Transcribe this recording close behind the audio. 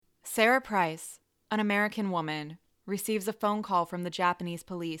Sarah Price, an American woman, receives a phone call from the Japanese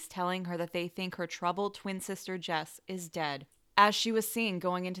police telling her that they think her troubled twin sister Jess is dead, as she was seen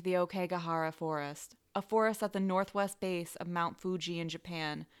going into the Okagahara Forest, a forest at the northwest base of Mount Fuji in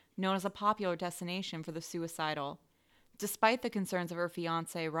Japan, known as a popular destination for the suicidal. Despite the concerns of her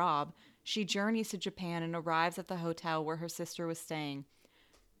fiancé, Rob, she journeys to Japan and arrives at the hotel where her sister was staying.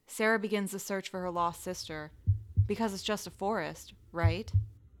 Sarah begins the search for her lost sister, because it's just a forest, right?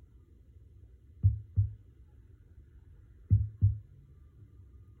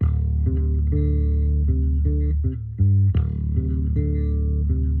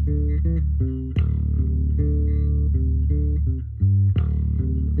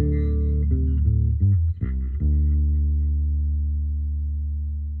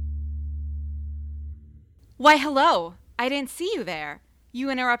 Why, hello! I didn't see you there. You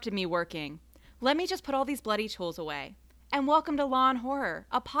interrupted me working. Let me just put all these bloody tools away. And welcome to Law and Horror,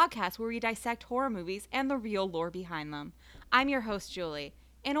 a podcast where we dissect horror movies and the real lore behind them. I'm your host, Julie.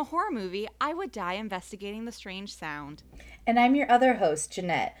 In a horror movie, I would die investigating the strange sound. And I'm your other host,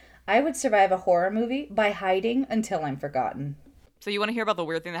 Jeanette. I would survive a horror movie by hiding until I'm forgotten. So you want to hear about the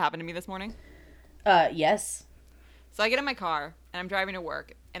weird thing that happened to me this morning? Yes. So I get in my car, and I'm driving to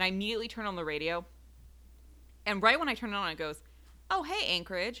work, and I immediately turn on the radio. And right when I turn it on, it goes, "Oh, hey,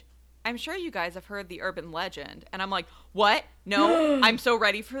 Anchorage. I'm sure you guys have heard the urban legend." And I'm like, what? No, I'm so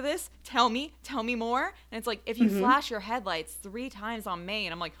ready for this. Tell me more. And it's like, if you flash your headlights 3 times on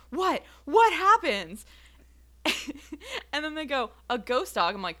Main, I'm like, what? What happens? And then they go, a ghost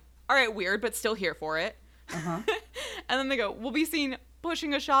dog. I'm like, all right, weird, but still here for it. And then they go, we'll be seen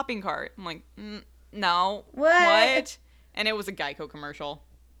pushing a shopping cart. I'm like, no. What? And it was a Geico commercial.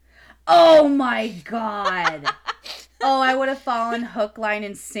 Oh my God. Oh, I would have fallen hook, line,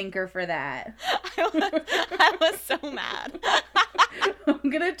 and sinker for that. I was so mad. I'm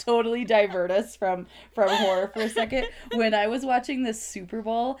going to totally divert us from horror for a second. When I was watching the Super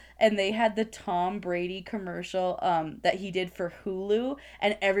Bowl and they had the Tom Brady commercial that he did for Hulu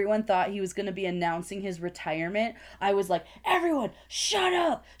and everyone thought he was going to be announcing his retirement, I was like, everyone, shut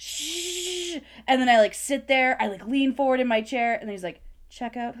up. Shh. And then I sit there, I lean forward in my chair and he's like,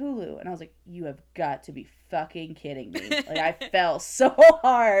 check out Hulu. And I was like, you have got to be fucking kidding me. I fell so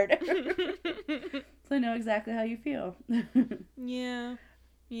hard. So I know exactly how you feel. Yeah,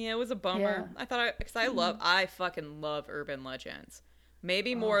 it was a bummer. Yeah. I fucking love urban legends.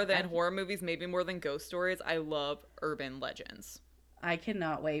 Maybe more than horror movies, maybe more than ghost stories. I love urban legends. I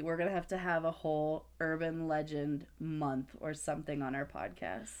cannot wait. We're going to have a whole urban legend month or something on our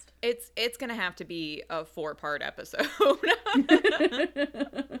podcast. It's going to have to be a 4-part episode.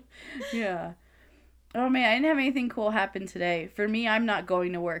 Yeah. Oh man, I didn't have anything cool happen today. For me, I'm not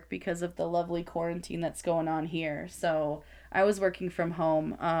going to work because of the lovely quarantine that's going on here. So I was working from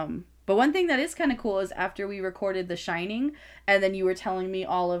home. But one thing that is kind of cool is after we recorded The Shining, and then you were telling me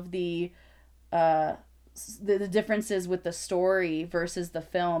all of the differences with the story versus the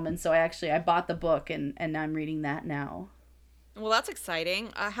film, and so I bought the book and I'm reading that now. Well, that's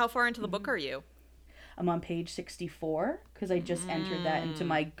exciting. How far into the book are you? I'm on page 64 because I just entered that into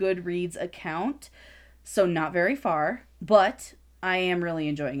my Goodreads account, so not very far, but I am really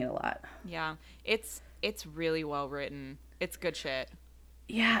enjoying it a lot. Yeah, it's really well written. It's good shit.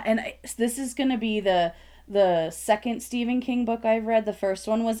 Yeah, and this is gonna be the second Stephen King book I've read. The first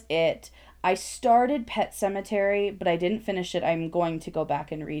one was It. I started Pet Sematary, but I didn't finish it. I'm going to go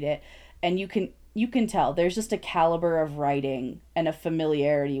back and read it. And you can tell there's just a caliber of writing and a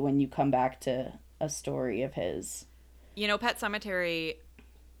familiarity when you come back to a story of his. Pet Sematary,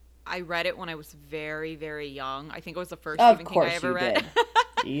 I read it when I was very, very young. I think it was the first Stephen King I ever read.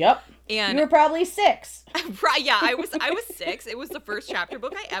 Yep. And you were probably 6. Right, yeah, I was 6. It was the first chapter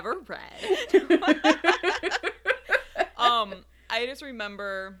book I ever read. I just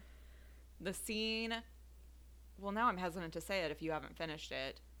remember the scene. Well, now I'm hesitant to say it if you haven't finished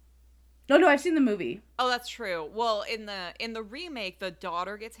it. No, I've seen the movie. Oh, that's true. Well, in the remake, the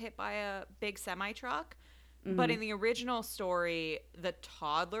daughter gets hit by a big semi-truck. Mm-hmm. But in the original story, the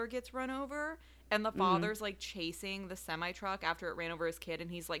toddler gets run over, and the father's chasing the semi-truck after it ran over his kid,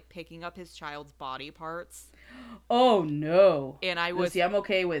 and he's picking up his child's body parts. Oh no! And I'm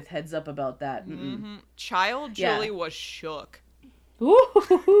okay with heads up about that. Child Julie was shook.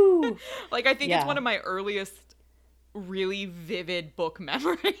 Ooh. I think it's one of my earliest really vivid book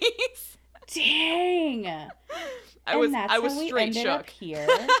memories. Dang. I was straight shook here.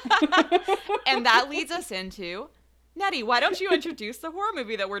 And that leads us into Nettie, why don't you introduce the horror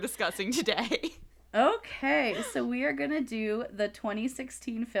movie that we're discussing today? Okay, so we are going to do the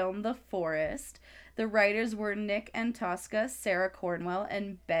 2016 film The Forest. The writers were Nick Antosca, Sarah Cornwell,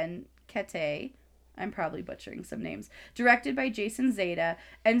 and Ben Kete. I'm probably butchering some names. Directed by Jason Zeta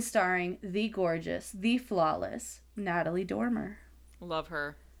and starring the gorgeous, the flawless Natalie Dormer. Love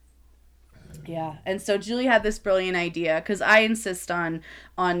her. Yeah, and so Julie had this brilliant idea because I insist on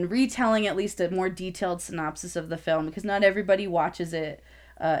retelling at least a more detailed synopsis of the film because not everybody watches it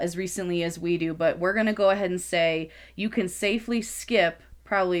as recently as we do. But we're gonna go ahead and say you can safely skip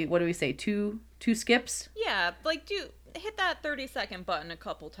probably what do we say two skips? Yeah, like hit that 30-second button a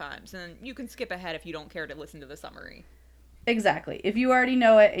couple times, and you can skip ahead if you don't care to listen to the summary. Exactly. If you already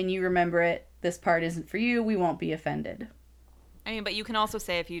know it and you remember it, this part isn't for you. We won't be offended. I mean, but you can also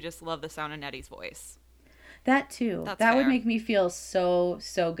say if you just love the sound of Nettie's voice. That too. That's that fair. would make me feel so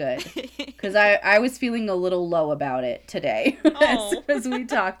good. Because I was feeling a little low about it today, as we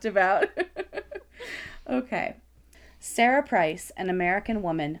talked about. Okay. Sarah Price, an American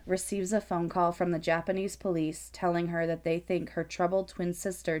woman, receives a phone call from the Japanese police telling her that they think her troubled twin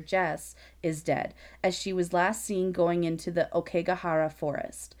sister, Jess, is dead, as she was last seen going into the Okegahara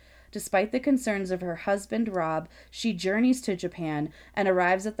forest. Despite the concerns of her husband, Rob, she journeys to Japan and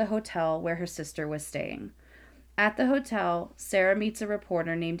arrives at the hotel where her sister was staying. At the hotel, Sarah meets a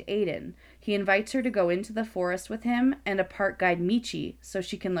reporter named Aiden. He invites her to go into the forest with him and a park guide, Michi, so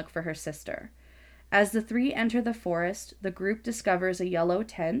she can look for her sister. As the three enter the forest, the group discovers a yellow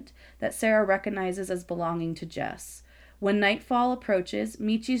tent that Sarah recognizes as belonging to Jess. When nightfall approaches,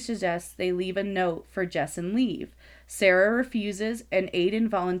 Michi suggests they leave a note for Jess and leave. Sarah refuses, and Aiden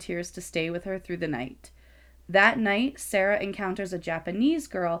volunteers to stay with her through the night. That night, Sarah encounters a Japanese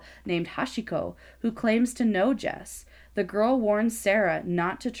girl named Hashiko, who claims to know Jess. The girl warns Sarah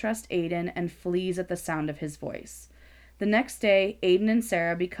not to trust Aiden and flees at the sound of his voice. The next day, Aiden and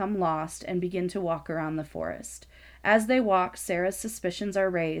Sarah become lost and begin to walk around the forest. As they walk, Sarah's suspicions are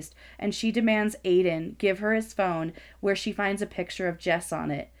raised, and she demands Aiden give her his phone, where she finds a picture of Jess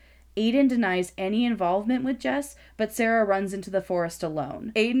on it. Aiden denies any involvement with Jess, but Sarah runs into the forest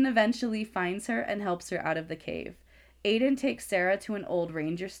alone. Aiden eventually finds her and helps her out of the cave. Aiden takes Sarah to an old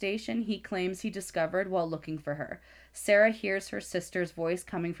ranger station he claims he discovered while looking for her. Sarah hears her sister's voice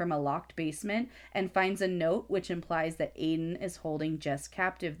coming from a locked basement and finds a note which implies that Aiden is holding Jess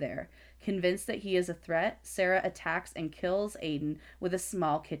captive there. Convinced that he is a threat, Sarah attacks and kills Aiden with a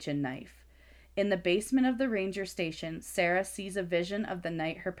small kitchen knife. In the basement of the ranger station, Sarah sees a vision of the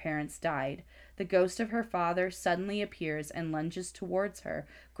night her parents died. The ghost of her father suddenly appears and lunges towards her,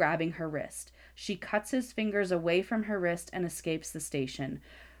 grabbing her wrist. She cuts his fingers away from her wrist and escapes the station.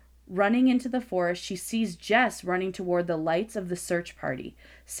 Running into the forest, she sees Jess running toward the lights of the search party.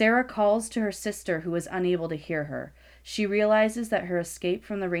 Sarah calls to her sister, who is unable to hear her. She realizes that her escape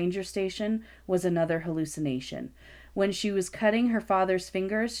from the ranger station was another hallucination. When she was cutting her father's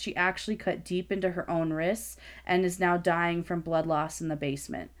fingers, she actually cut deep into her own wrists and is now dying from blood loss in the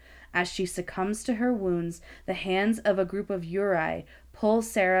basement. As she succumbs to her wounds, the hands of a group of Yurei pull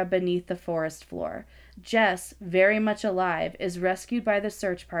Sarah beneath the forest floor. Jess, very much alive, is rescued by the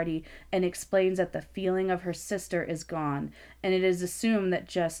search party and explains that the feeling of her sister is gone, and it is assumed that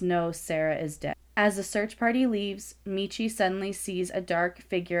Jess knows Sarah is dead. As the search party leaves, Michi suddenly sees a dark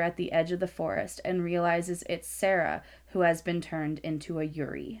figure at the edge of the forest and realizes it's Sarah, who has been turned into a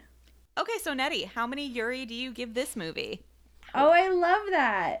Yuri. Okay, so Nettie, how many Yuri do you give this movie? Oh, I love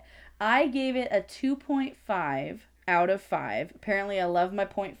that. I gave it a 2.5 out of 5. Apparently, I love my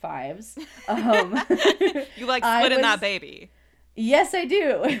 0.5s. You like splitting that baby. Yes, I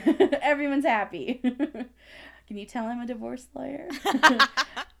do. Everyone's happy. Can you tell I'm a divorce lawyer?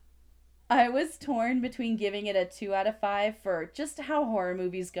 I was torn between giving it a 2 out of 5 for just how horror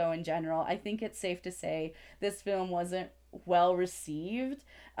movies go in general. I think it's safe to say this film wasn't well received.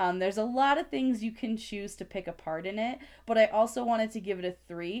 There's a lot of things you can choose to pick apart in it, but I also wanted to give it a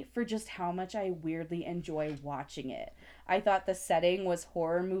 3 for just how much I weirdly enjoy watching it. I thought the setting was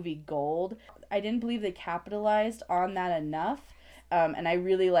horror movie gold. I didn't believe they capitalized on that enough. And I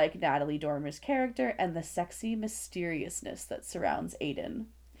really like Natalie Dormer's character and the sexy mysteriousness that surrounds Aiden.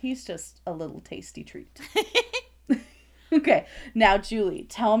 He's just a little tasty treat. Okay, now Julie,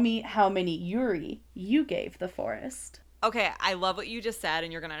 tell me how many Yuri you gave The Forest. Okay, I love what you just said,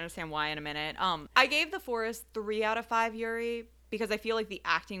 and you're going to understand why in a minute. I gave The Forest 3 out of 5 Yuri because I feel like the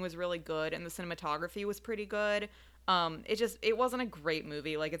acting was really good and the cinematography was pretty good. It wasn't a great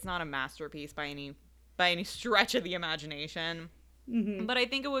movie. Like, it's not a masterpiece by any stretch of the imagination. Mm-hmm. But I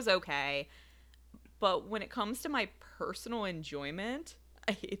think it was okay. But when it comes to my personal enjoyment,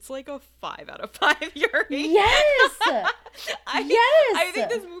 it's like a 5 out of 5 Yuri. Yes! I think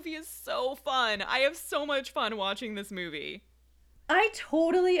this movie is so fun. I have so much fun watching this movie. I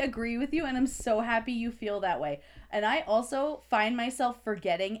totally agree with you, and I'm so happy you feel that way. And I also find myself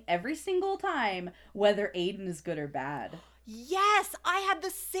forgetting every single time whether Aiden is good or bad. Yes, I had the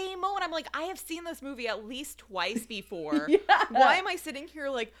same moment. I'm like, I have seen this movie at least twice before. Yeah. Why am I sitting here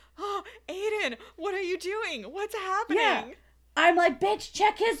like, oh, Aiden, what are you doing? What's happening? Yeah. I'm like, bitch,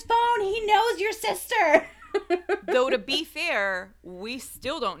 check his phone. He knows your sister. Though, to be fair, we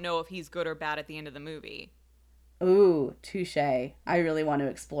still don't know if he's good or bad at the end of the movie. Ooh, touche. I really want to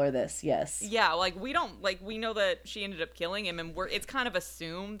explore this. Yes. Yeah, like we don't like we know that she ended up killing him, and it's kind of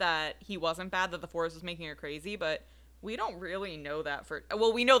assumed that he wasn't bad, that the forest was making her crazy, but we don't really know that for.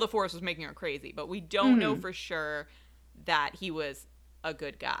 Well, we know the forest was making her crazy, but we don't know for sure that he was a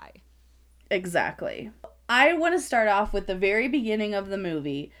good guy. Exactly. I want to start off with the very beginning of the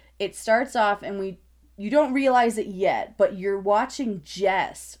movie. It starts off and you don't realize it yet, but you're watching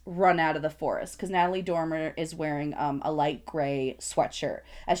Jess run out of the forest because Natalie Dormer is wearing a light gray sweatshirt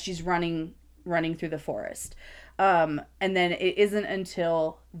as she's running through the forest. And then it isn't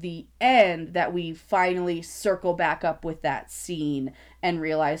until the end that we finally circle back up with that scene and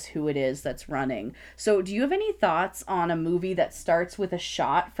realize who it is that's running. So do you have any thoughts on a movie that starts with a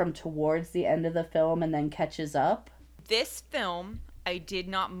shot from towards the end of the film and then catches up? This film, I did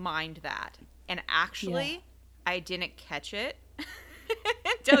not mind that. And actually, I didn't catch it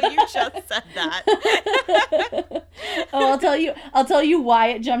until you just said that. Oh, I'll tell you why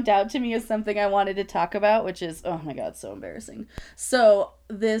it jumped out to me as something I wanted to talk about, which is, oh my God, so embarrassing. So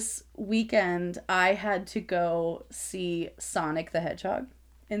this weekend, I had to go see Sonic the Hedgehog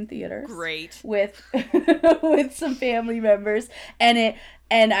in theaters. Great. With with some family members, and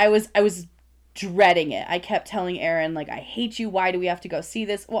I was dreading it. I kept telling Aaron, like, I hate you. Why do we have to go see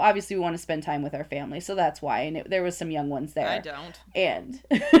this? Well, obviously we want to spend time with our family, so that's why. And there was some young ones there. I don't.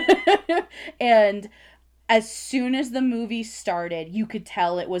 And as soon as the movie started, you could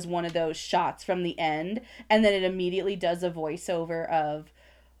tell it was one of those shots from the end, and then it immediately does a voiceover of,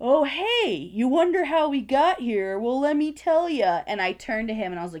 oh, hey, you wonder how we got here? Well, let me tell ya. And I turned to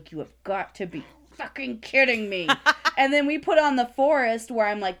him and I was like, you have got to be fucking kidding me. And then we put on The Forest, where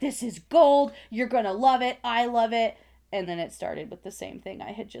I'm like, this is gold. You're gonna love it. I love it. And then it started with the same thing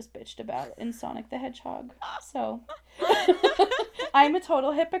I had just bitched about in Sonic the Hedgehog. So I'm a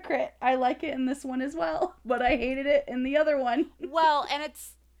total hypocrite. I like it in this one as well, but I hated it in the other one. Well, and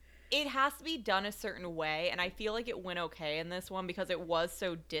it has to be done a certain way, and I feel like it went okay in this one because it was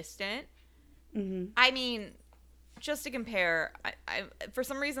so distant. Mm-hmm. I mean, just to compare, I for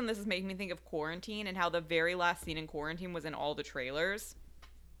some reason this is making me think of Quarantine and how the very last scene in Quarantine was in all the trailers.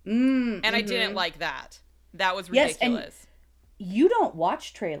 And I didn't like that. That was ridiculous. Yes, and you don't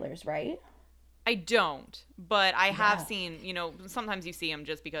watch trailers, right? I don't, but I have seen, sometimes you see them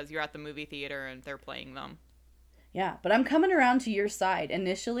just because you're at the movie theater and they're playing them. Yeah, but I'm coming around to your side.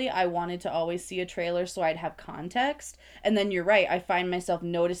 Initially, I wanted to always see a trailer so I'd have context. And then you're right, I find myself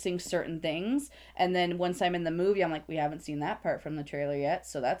noticing certain things. And then once I'm in the movie, I'm like, we haven't seen that part from the trailer yet,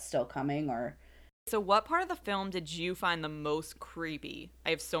 so that's still coming. So what part of the film did you find the most creepy?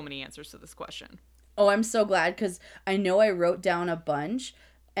 I have so many answers to this question. Oh, I'm so glad, because I know I wrote down a bunch,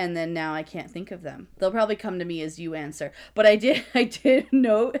 and then now I can't think of them. They'll probably come to me as you answer. But I did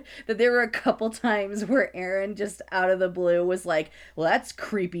note that there were a couple times where Aaron just out of the blue was like, well, that's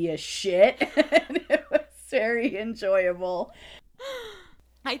creepy as shit. And it was very enjoyable.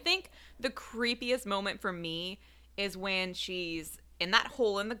 I think the creepiest moment for me is when she's in that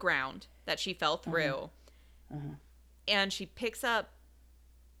hole in the ground that she fell through. And she picks up,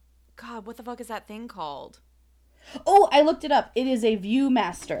 God, what the fuck is that thing called? Oh, I looked it up. It is a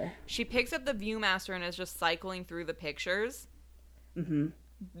Viewmaster. She picks up the Viewmaster and is just cycling through the pictures. Mm-hmm.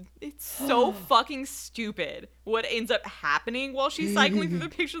 It's so fucking stupid what ends up happening while she's cycling through the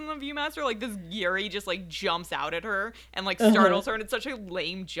pictures on the Viewmaster. Like, this Yuri just, like, jumps out at her and, like, startles her, and it's such a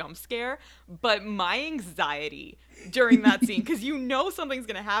lame jump scare. But my anxiety during that scene, because something's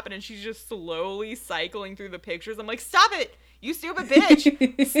gonna happen, and she's just slowly cycling through the pictures. I'm like, stop it! You stupid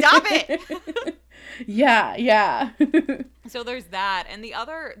bitch! Stop it! Yeah. So there's that. And the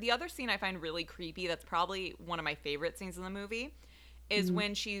other scene I find really creepy, that's probably one of my favorite scenes in the movie, is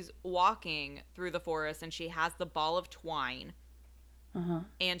when she's walking through the forest and she has the ball of twine.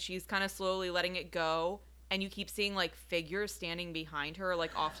 And she's kind of slowly letting it go. And you keep seeing, like, figures standing behind her,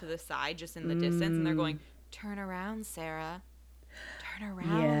 like, off to the side, just in the distance. And they're going, turn around, Sarah. Turn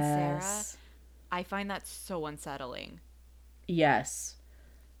around, Sarah. I find that so unsettling. Yes.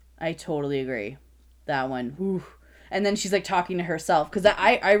 I totally agree. That one. Whew. And then she's like talking to herself, because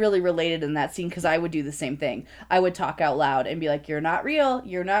I really related in that scene, because I would do the same thing. I would talk out loud and be like, you're not real,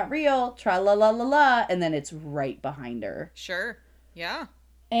 tra la la la la, and then it's right behind her. Sure. Yeah.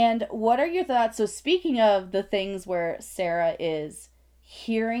 And what are your thoughts? So, speaking of the things where Sarah is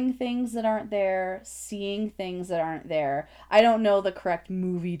hearing things that aren't there, seeing things that aren't there, I don't know the correct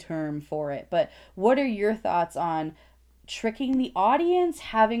movie term for it, but what are your thoughts on tricking the audience,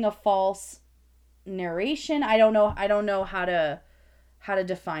 having a false narration? I don't know how to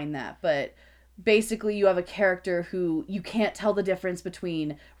define that, but basically you have a character who you can't tell the difference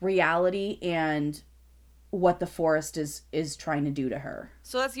between reality and what the forest is trying to do to her.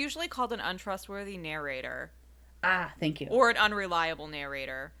 So that's usually called an untrustworthy narrator Ah, thank you. or an unreliable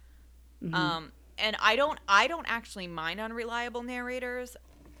narrator. Mm-hmm. And I don't actually mind unreliable narrators.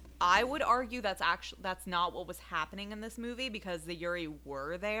 I would argue that's not what was happening in this movie because the Yuri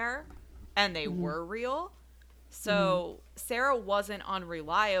were there and they Mm-hmm. were real. Mm-hmm. So Sarah wasn't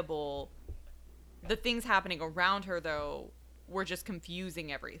unreliable. The things happening around her though were just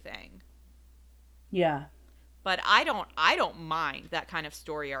confusing everything. Yeah. But I don't mind that kind of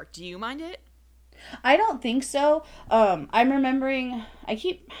story arc. Do you mind it? I don't think so. I'm remembering. I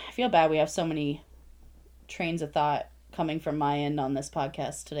feel bad. We have so many trains of thought coming from my end on this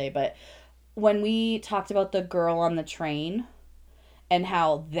podcast today. But when we talked about the girl on the train and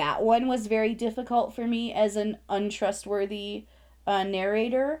how that one was very difficult for me as an untrustworthy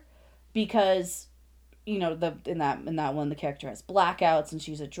narrator, because the in that one the character has blackouts and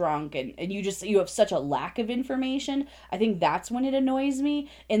she's a drunk, and you have such a lack of information. I think that's when it annoys me.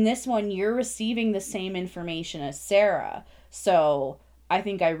 In this one you're receiving the same information as Sarah, so I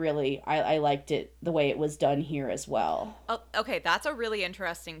think I liked it the way it was done here as well. Oh, okay, that's a really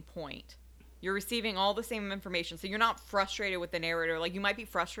interesting point. You're receiving all the same information, so you're not frustrated with the narrator. Like, you might be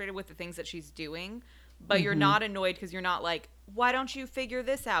frustrated with the things that she's doing, but you're Mm-hmm. not annoyed because you're not like, why don't you figure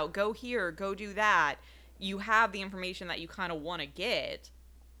this out? Go here, go do that. You have the information that you kind of want to get.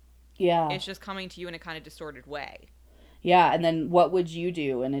 Yeah. It's just coming to you in a kind of distorted way. Yeah, and then what would you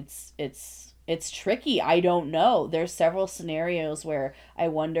do? And it's tricky. I don't know. There's several scenarios where I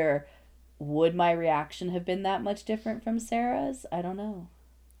wonder, would my reaction have been that much different from Sarah's? I don't know.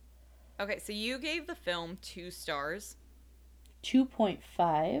 Okay, so you gave the film 2 stars.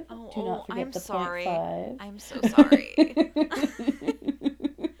 2.5. Oh, Do not I'm forget the point sorry. 5. I'm so sorry.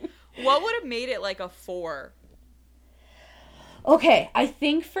 What would have made it like a 4? Okay, I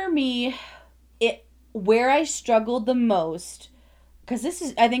think for me, it where I struggled the most, because this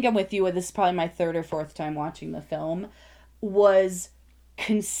is, I think I'm with you, this is probably my third or fourth time watching the film, was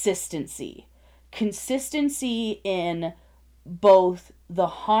consistency. Consistency in both the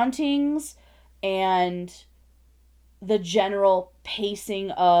hauntings and the general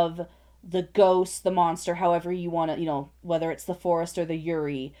pacing of the ghost, the monster, however you want to, whether it's the forest or the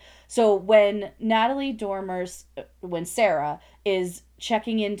Yuri. So when when Sarah is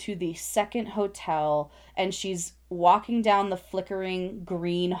checking into the second hotel and she's walking down the flickering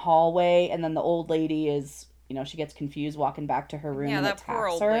green hallway, and then the old lady is, she gets confused walking back to her room Yeah, and that poor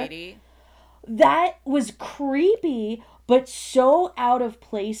attacks old her. lady. That was creepy, but so out of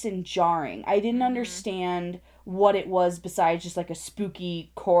place and jarring. I didn't Mm-hmm. understand what it was besides just like a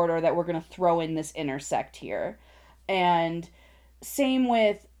spooky corridor that we're going to throw in this intersect here. And same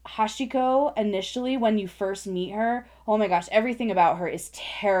with Hashiko initially when you first meet her. Oh my gosh, everything about her is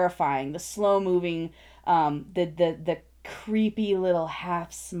terrifying. The slow moving, the creepy little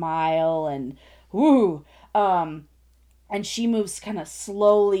half smile, and whoo. And she moves kind of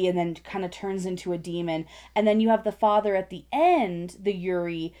slowly and then kind of turns into a demon. And then you have the father at the end, the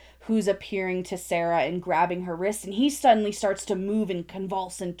Yuri, who's appearing to Sarah and grabbing her wrist, and he suddenly starts to move and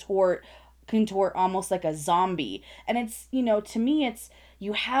convulse and contort almost like a zombie. And it's, to me, it's,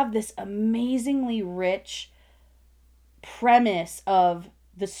 you have this amazingly rich premise of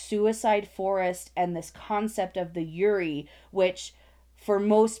the suicide forest and this concept of the Yuri, which for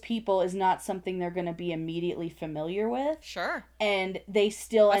most people is not something they're going to be immediately familiar with, Sure. and they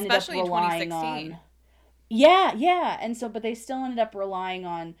still ended up Especially in relying 2016. on, yeah, and so but they still ended up relying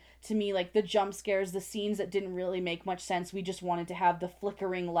on, to me, like the jump scares, the scenes that didn't really make much sense. We just wanted to have the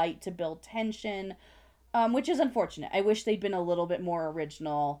flickering light to build tension, which is unfortunate. I wish they'd been a little bit more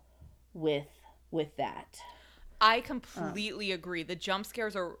original with that. I um, completely agree. The jump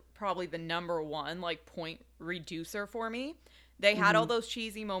scares are probably the number one like point reducer for me. They had all mm-hmm. those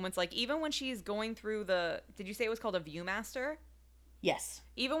cheesy moments, like even when she's going through the. Did you say it was called a ViewMaster? Yes.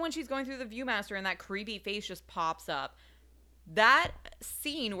 Even when she's going through the ViewMaster and that creepy face just pops up, that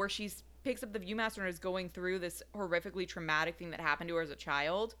scene where she picks up the ViewMaster and is going through this horrifically traumatic thing that happened to her as a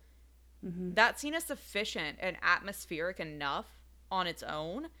child, Mm-hmm. that scene is sufficient and atmospheric enough on its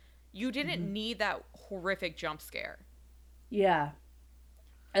own. You didn't Mm-hmm. need that horrific jump scare. Yeah.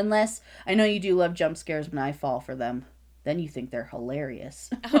 Unless, I know you do love jump scares, but I fall for them. then you think they're hilarious.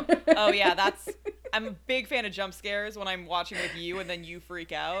 Oh yeah, I'm a big fan of jump scares when I'm watching with you and then you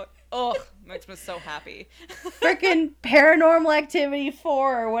freak out. Oh, makes me so happy. Freaking Paranormal Activity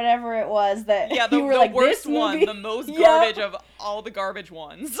 4 or whatever it was that Yeah, you were the like, worst this movie? one, the most garbage of all the garbage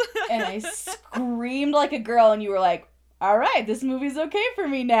ones. And I screamed like a girl, and you were like, all right, this movie's okay for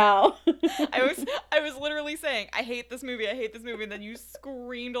me now. I was literally saying, I hate this movie, and then you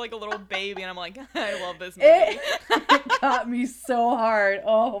screamed like a little baby, and I'm like, I love this movie. It got me so hard.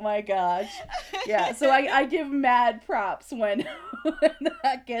 Oh my gosh. Yeah, so I give mad props when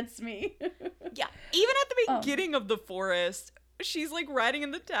that gets me. Yeah, even at the beginning of The Forest, she's like riding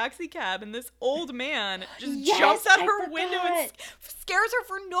in the taxi cab, and this old man just jumps out her window and scares her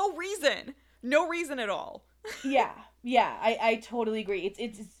for no reason. No reason at all. Yeah, I totally agree.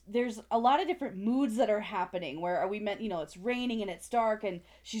 It's there's a lot of different moods that are happening where we meant, it's raining and it's dark and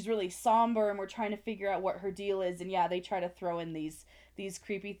she's really somber and we're trying to figure out what her deal is, and yeah, they try to throw in these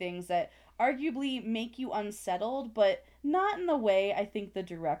creepy things that arguably make you unsettled, but not in the way I think the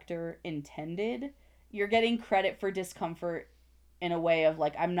director intended. You're getting credit for discomfort in a way of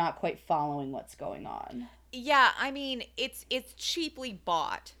like, I'm not quite following what's going on. Yeah, I mean, it's cheaply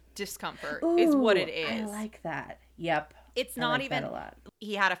bought discomfort. Ooh, is what it is. I like that. Yep. It's not like even that a lot.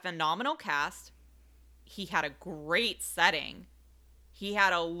 He had a phenomenal cast. He had a great setting. He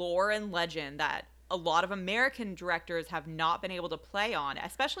had a lore and legend that a lot of American directors have not been able to play on,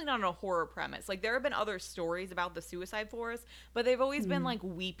 especially not on a horror premise. Like, there have been other stories about the Suicide Forest, but they've always been like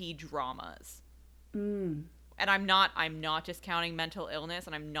weepy dramas. And I'm not discounting mental illness,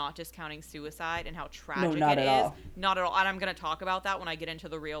 and I'm not discounting suicide and how tragic it is. All. Not at all. And I'm going to talk about that when I get into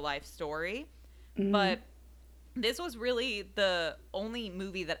the real life story. But this was really the only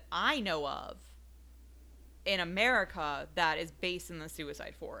movie that I know of in America that is based in the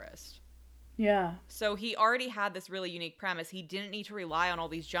Suicide Forest. Yeah. So he already had this really unique premise. He didn't need to rely on all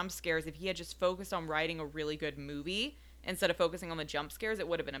these jump scares. If he had just focused on writing a really good movie instead of focusing on the jump scares, it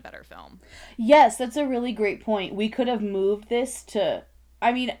would have been a better film. Yes, that's a really great point. We could have moved this to,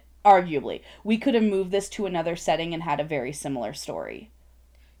 I mean, arguably, we could have moved this to another setting and had a very similar story.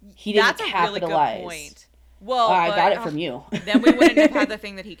 He didn't capitalize. That's a really good point. Well, I got it from you. Then we wouldn't have had the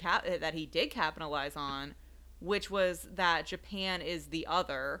thing that he did capitalize on, which was that Japan is the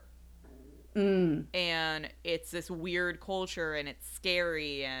other. And it's this weird culture, and it's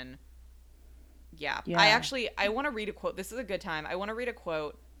scary, and yeah. I want to read a quote. This is a good time. I want to read a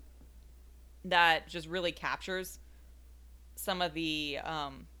quote that just really captures some of the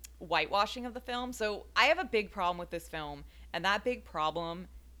whitewashing of the film. So I have a big problem with this film, and that big problem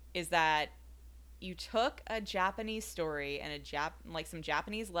is that you took a Japanese story and some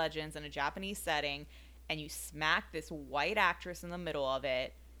Japanese legends and a Japanese setting, and you smacked this white actress in the middle of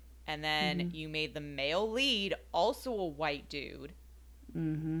it, and then you made the male lead also a white dude.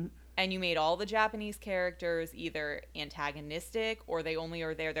 And you made all the Japanese characters either antagonistic or they only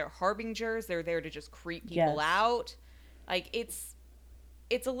are there. They're harbingers. They're there to just creep people out. Like, it's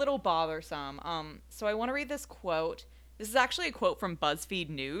a little bothersome. So I want to read this quote. This is actually a quote from BuzzFeed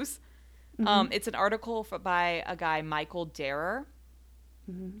News. It's an article by a guy, Michael Darer.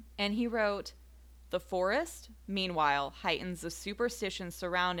 And he wrote, "The forest, meanwhile, heightens the superstition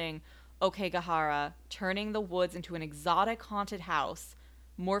surrounding Okegahara, turning the woods into an exotic haunted house,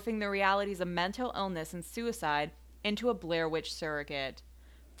 morphing the realities of mental illness and suicide into a Blair Witch surrogate.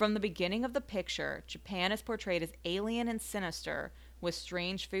 From the beginning of the picture, Japan is portrayed as alien and sinister, with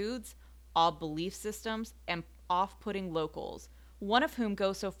strange foods, odd belief systems, and off-putting locals, one of whom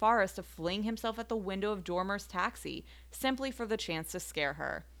goes so far as to fling himself at the window of Dormer's taxi, simply for the chance to scare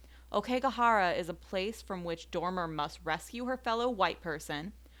her. Okegahara is a place from which Dormer must rescue her fellow white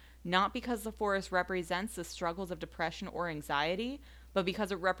person, not because the forest represents the struggles of depression or anxiety, but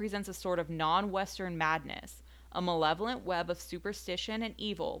because it represents a sort of non-Western madness, a malevolent web of superstition and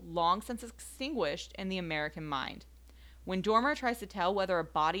evil long since extinguished in the American mind. When Dormer tries to tell whether a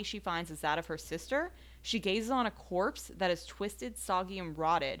body she finds is that of her sister, she gazes on a corpse that is twisted, soggy, and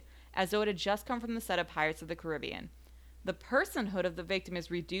rotted, as though it had just come from the set of Pirates of the Caribbean. The personhood of the victim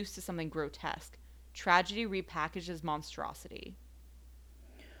is reduced to something grotesque. Tragedy repackaged as monstrosity."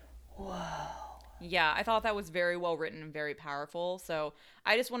 Whoa. Yeah, I thought that was very well written and very powerful. So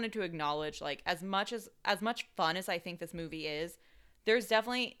I just wanted to acknowledge, like, as much fun as I think this movie is, there's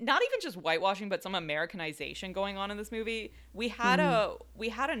definitely not even just whitewashing, but some Americanization going on in this movie. We had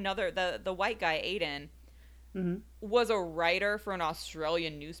another, the white guy, Aiden, was a writer for an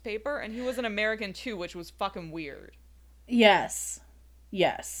Australian newspaper, and he was an American too, which was fucking weird. Yes.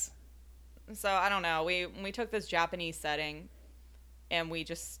 So I don't know. We took this Japanese setting, and we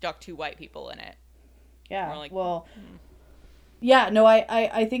just stuck two white people in it. Yeah. Like, well, Yeah, no,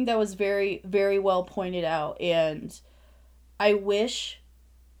 I think that was very, very well pointed out. And I wish,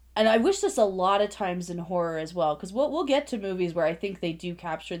 and I wish this a lot of times in horror as well, because we'll get to movies where I think they do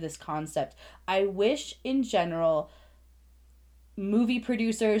capture this concept. I wish in general movie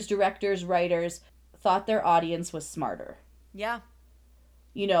producers, directors, writers thought their audience was smarter. Yeah.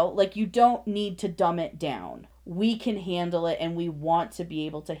 You know, like you don't need to dumb it down. We can handle it and we want to be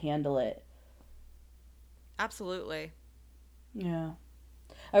able to handle it. Absolutely. Yeah.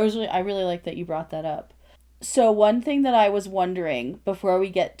 I really like that you brought that up. So one thing that I was wondering before we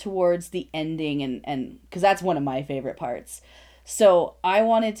get towards the ending and cuz that's one of my favorite parts. So I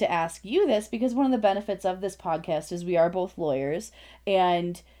wanted to ask you this because one of the benefits of this podcast is we are both lawyers,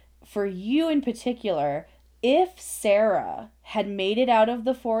 and for you in particular, if Sarah had made it out of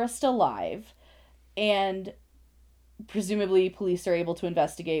the forest alive and presumably police are able to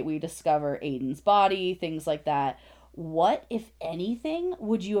investigate, we discover Aiden's body, things like that, what, if anything,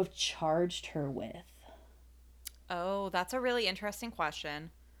 would you have charged her with? Oh, that's a really interesting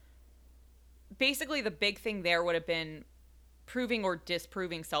question. Basically, the big thing there would have been proving or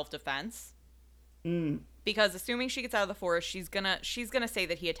disproving self-defense. Mm. Because assuming she gets out of the forest, she's gonna say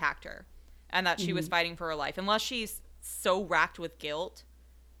that he attacked her and that she was fighting for her life. Unless she's so racked with guilt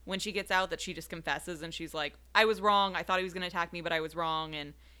when she gets out that she just confesses and she's like, I was wrong. I thought he was gonna attack me, but I was wrong.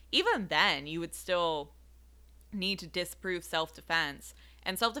 And even then, you would still need to disprove self-defense.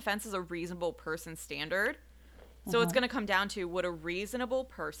 And self-defense is a reasonable person standard. So it's going to come down to, would a reasonable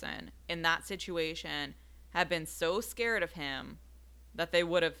person in that situation have been so scared of him that they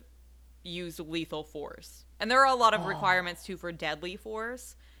would have used lethal force? And there are a lot of requirements too for deadly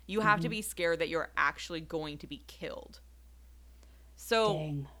force. You have to be scared that you're actually going to be killed. So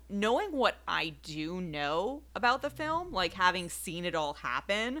Dang. knowing what I do know about the film, like having seen it all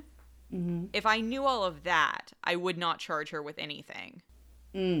happen, if I knew all of that, I would not charge her with anything.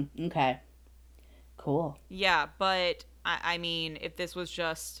 Okay. Cool. Yeah, but I mean, if this was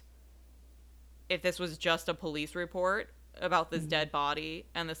just a police report about this dead body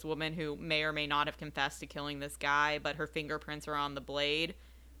and this woman who may or may not have confessed to killing this guy, but her fingerprints are on the blade,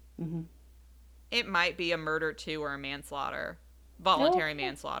 it might be a murder too, or a manslaughter, voluntary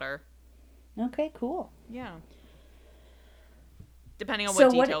manslaughter. Okay, cool. Yeah, depending on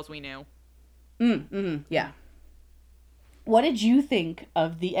what details we knew. Yeah. What did you think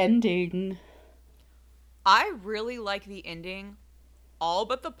of the ending? I really like the ending, all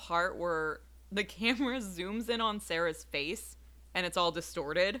but the part where the camera zooms in on Sarah's face and it's all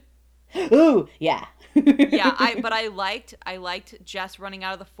distorted. Ooh, yeah. Yeah, I liked Jess running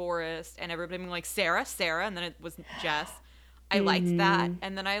out of the forest and everybody being like, Sarah, Sarah, and then it was Jess. I liked that.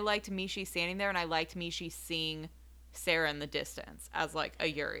 And then I liked Mishi standing there, and I liked Mishi seeing Sarah in the distance as like a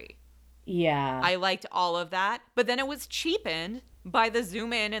Yuri. Yeah. I liked all of that, but then it was cheapened by the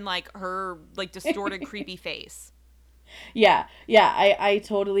zoom in and like her like distorted creepy face. Yeah, I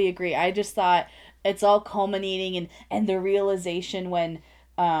totally agree. I just thought it's all culminating and the realization when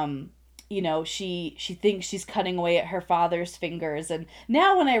you know, she thinks she's cutting away at her father's fingers, and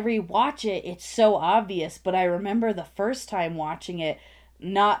now when I rewatch it, it's so obvious, but I remember the first time watching it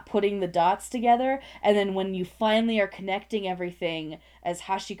not putting the dots together, and then when you finally are connecting everything as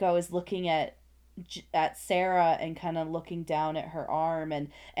Hashiko is looking at Sarah and kind of looking down at her arm, and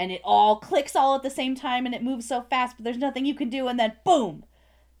it all clicks all at the same time, and it moves so fast, but there's nothing you can do, and then boom,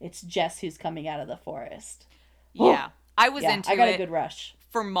 it's Jess who's coming out of the forest. Yeah, I was into it. I got a good rush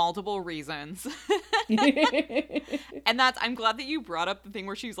for multiple reasons. And I'm glad that you brought up the thing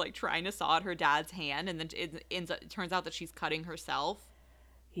where she's like trying to saw at her dad's hand, and then it turns out that she's cutting herself.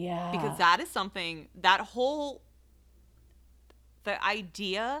 Yeah, because that is something, the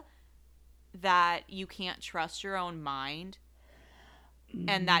idea that you can't trust your own mind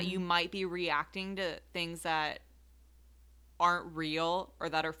and that you might be reacting to things that aren't real or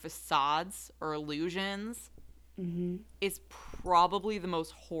that are facades or illusions is probably the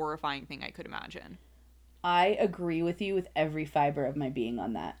most horrifying thing I could imagine. I agree with you with every fiber of my being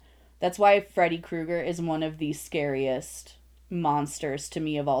on that. That's why Freddy Krueger is one of the scariest monsters to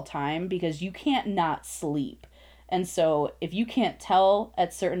me of all time, because you can't not sleep. And so if you can't tell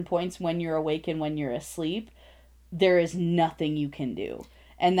at certain points when you're awake and when you're asleep, there is nothing you can do.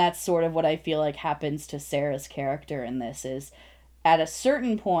 And that's sort of what I feel like happens to Sarah's character in this, is at a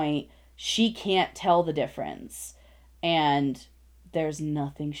certain point she can't tell the difference and there's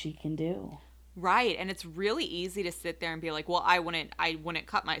nothing she can do. Right. And it's really easy to sit there and be like, well, I wouldn't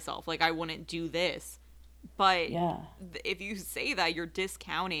cut myself, like I wouldn't do this. But yeah, if you say that, you're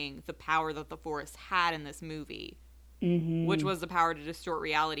discounting the power that the forest had in this movie, which was the power to distort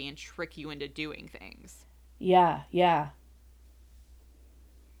reality and trick you into doing things. Yeah.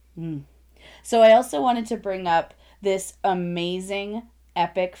 Mm. So I also wanted to bring up this amazing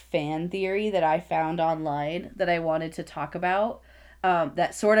epic fan theory that I found online that I wanted to talk about.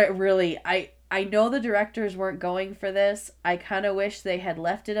 That sort of really I know the directors weren't going for this. I kind of wish they had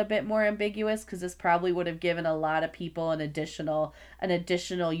left it a bit more ambiguous because this probably would have given a lot of people an additional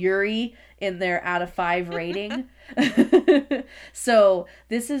Yuri in their out of 5 rating. So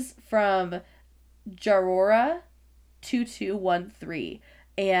this is from Jarora 2213.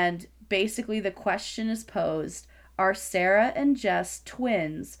 And basically, the question is posed: are Sarah and Jess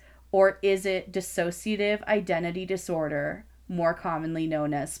twins, or is it dissociative identity disorder, more commonly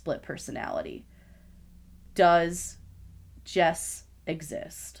known as split personality? Does Jess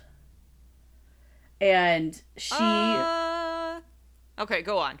exist? And she. Uh, okay,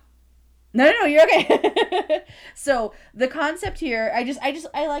 go on. No, you're okay. So the concept here, I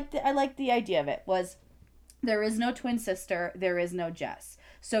like the idea of it was there is no twin sister, there is no Jess.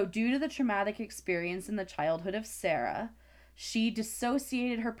 So, due to the traumatic experience in the childhood of Sarah, she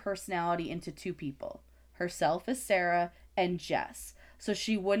dissociated her personality into two people, herself as Sarah and Jess. So,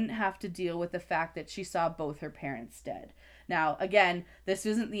 she wouldn't have to deal with the fact that she saw both her parents dead. Now, again, this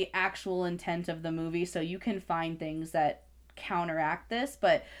isn't the actual intent of the movie, so you can find things that counteract this,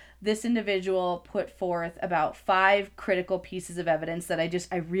 but this individual put forth about 5 critical pieces of evidence that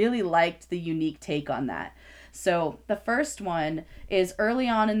I really liked the unique take on that. So the first one is early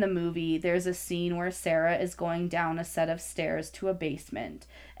on in the movie, there's a scene where Sarah is going down a set of stairs to a basement.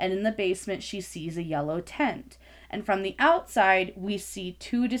 And in the basement, she sees a yellow tent. And from the outside, we see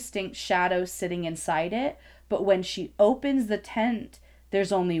 2 distinct shadows sitting inside it. But when she opens the tent,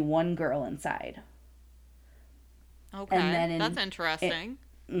 there's only one girl inside. Okay, And then that's interesting.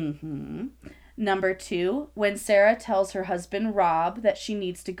 Mm-hmm. Number 2, when Sarah tells her husband Rob that she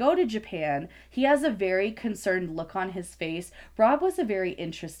needs to go to Japan, he has a very concerned look on his face. Rob was a very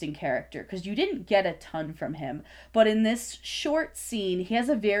interesting character because you didn't get a ton from him. But in this short scene, he has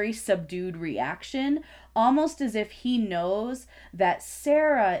a very subdued reaction, almost as if he knows that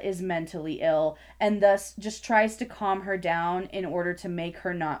Sarah is mentally ill and thus just tries to calm her down in order to make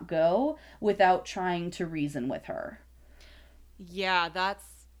her not go without trying to reason with her. Yeah, that's.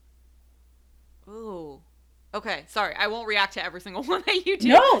 Ooh. Okay, sorry. I won't react to every single one that you do.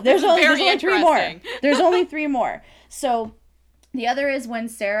 No, This there's is only there's very only 3 more. interesting. There's only 3 more. So the other is when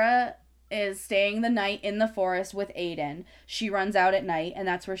Sarah is staying the night in the forest with Aiden. She runs out at night, and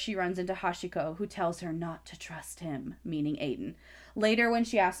that's where she runs into Hashiko, who tells her not to trust him, meaning Aiden. Later, when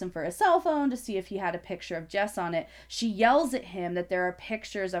she asks him for a cell phone to see if he had a picture of Jess on it, she yells at him that there are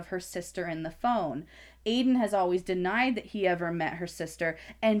pictures of her sister in the phone. Aiden has always denied that he ever met her sister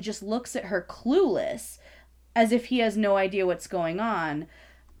and just looks at her clueless, as if he has no idea what's going on.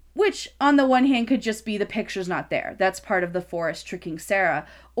 Which, on the one hand, could just be the picture's not there. That's part of the forest tricking Sarah.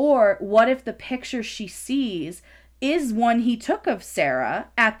 Or what if the picture she sees is one he took of Sarah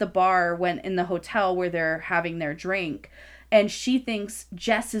at the bar when in the hotel where they're having their drink, and she thinks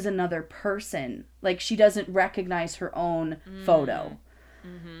Jess is another person. Like, she doesn't recognize her own photo.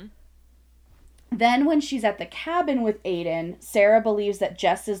 Mm-hmm. Then, when she's at the cabin with Aiden, Sarah believes that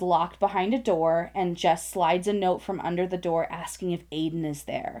Jess is locked behind a door, and Jess slides a note from under the door asking if Aiden is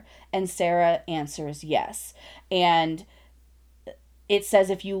there. And Sarah answers yes. And it says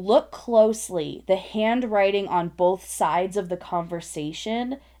if you look closely, the handwriting on both sides of the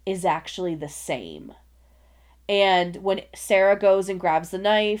conversation is actually the same. And when Sarah goes and grabs the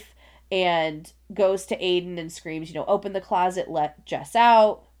knife and goes to Aiden and screams, open the closet, let Jess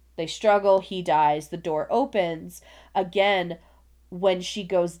out. They struggle, he dies, the door opens. Again, when she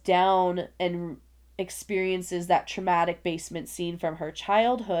goes down and experiences that traumatic basement scene from her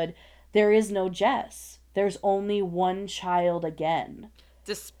childhood, there is no Jess. There's only one child again.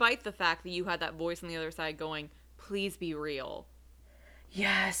 Despite the fact that you had that voice on the other side going, please be real.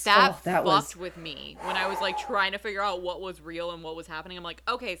 Yes. That fucked was with me when I was like trying to figure out what was real and what was happening. I'm like,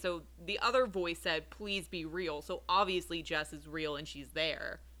 okay, so the other voice said, please be real. So obviously Jess is real and she's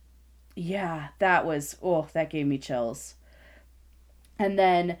there. Yeah, that gave me chills. And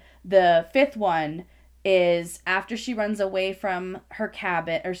then the 5th one is after she runs away from her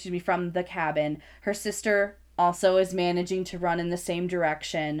cabin, or excuse me, from the cabin, her sister also is managing to run in the same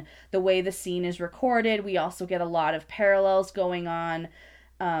direction. The way the scene is recorded, we also get a lot of parallels going on.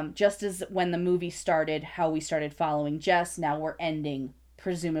 Just as when the movie started, how we started following Jess, now we're ending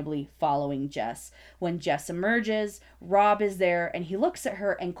presumably following Jess. When Jess emerges, Rob is there and he looks at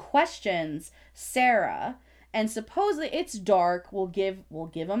her and questions Sarah. And supposedly it's dark. We'll give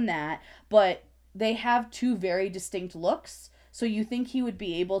him that, but they have 2 very distinct looks. So you think he would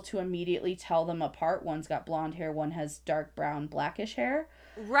be able to immediately tell them apart. One's got blonde hair, one has dark brown, blackish hair.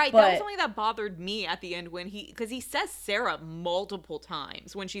 Right, that was But something that bothered me at the end when because he says Sarah multiple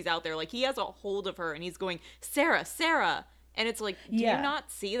times when she's out there. Like, he has a hold of her and he's going, Sarah, Sarah. And it's like, do you yeah.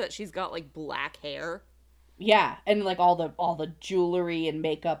 not see that she's got, like, black hair? Yeah, and like all the jewelry and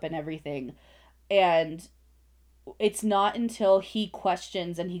makeup and everything. And it's not until he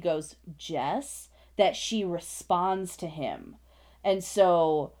questions and he goes, Jess, that she responds to him. And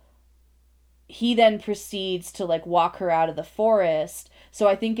so he then proceeds to like walk her out of the forest. So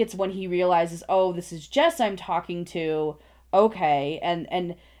I think it's when he realizes, oh, this is Jess I'm talking to. Okay.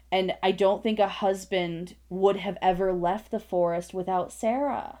 And I don't think a husband would have ever left the forest without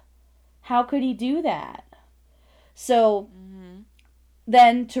Sarah. How could he do that? So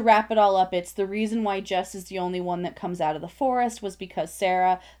then to wrap it all up, it's the reason why Jess is the only one that comes out of the forest was because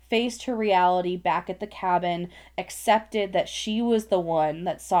Sarah faced her reality back at the cabin, accepted that she was the one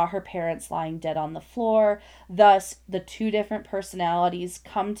that saw her parents lying dead on the floor. Thus, the two different personalities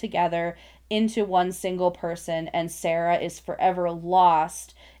come together into one single person, and Sarah is forever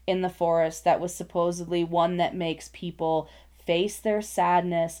lost in the forest that was supposedly one that makes people face their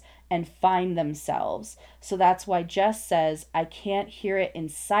sadness and find themselves. So that's why Jess says, I can't hear it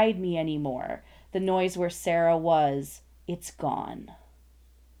inside me anymore. The noise where Sarah was, it's gone.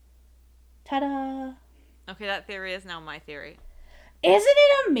 Ta-da! Okay, that theory is now my theory. Isn't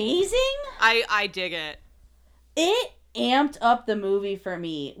it amazing? I dig it. It amped up the movie for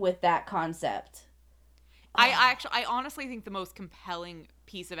me with that concept. I honestly think the most compelling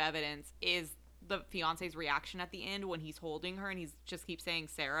piece of evidence is the fiance's reaction at the end when he's holding her and he's just keeps saying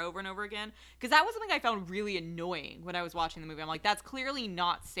Sarah over and over again, because that was something I found really annoying when I was watching the movie. I'm like, that's clearly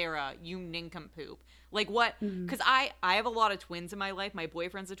not Sarah, you nincompoop. Like, what? Because I have a lot of twins in my life. My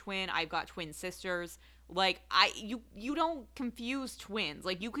boyfriend's a twin. I've got twin sisters. Like, you don't confuse twins.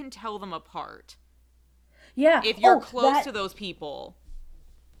 Like, you can tell them apart. Yeah. If you're close to those people.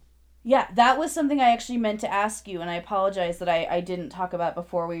 Yeah, that was something I actually meant to ask you, and I apologize that I didn't talk about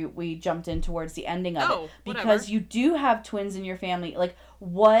before we jumped in towards the ending of it. Because whatever. you do have twins in your family. Like,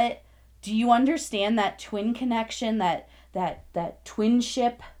 what, do you understand that twin connection, that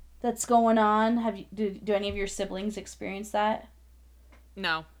twinship that's going on? Do any of your siblings experience that?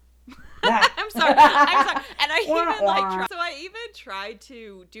 No. I'm sorry. And I even tried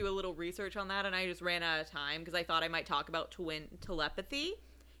to do a little research on that, and I just ran out of time because I thought I might talk about twin telepathy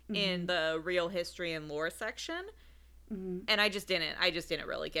in the real history and lore section. And I just didn't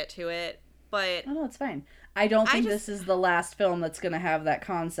really get to it. But oh no, it's fine. I don't think this is the last film that's going to have that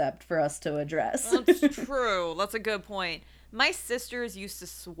concept for us to address. That's true. That's a good point. My sisters used to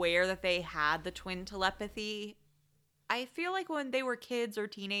swear that they had the twin telepathy. I feel like when they were kids or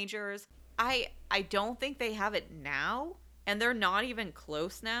teenagers, I don't think they have it now, and they're not even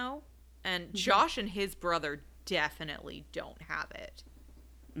close now. And Josh and his brother definitely don't have it.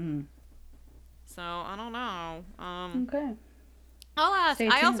 So I don't know. Okay. I'll ask. Stay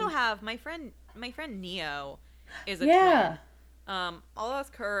I tuned. also have my friend Neo is a twin. I'll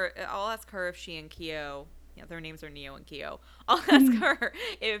ask her if she and Kyo, yeah, their names are Neo and Kyo. I'll ask her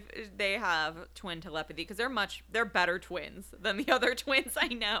if they have twin telepathy, because they're better twins than the other twins I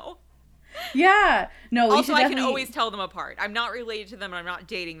know. Yeah. No, we also, should I can always tell them apart. I'm not related to them, and I'm not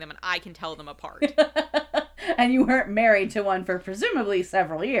dating them, and I can tell them apart. And you weren't married to one for presumably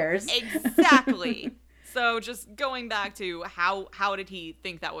several years. Exactly. So just going back to how did he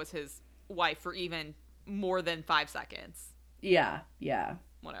think that was his wife for even more than 5 seconds? Yeah.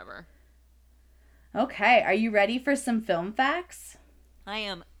 Whatever. Okay, are you ready for some film facts? I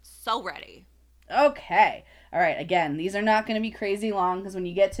am so ready. Okay. All right, again, these are not going to be crazy long, because when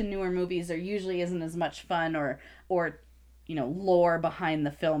you get to newer movies, there usually isn't as much fun or lore behind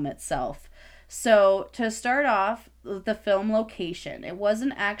the film itself. So, to start off, the film location. It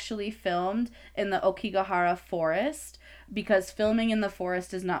wasn't actually filmed in the Okigahara forest, because filming in the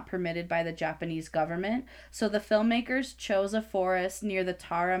forest is not permitted by the Japanese government. So the filmmakers chose a forest near the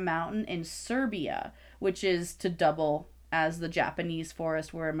Tara Mountain in Serbia, which is to double as the Japanese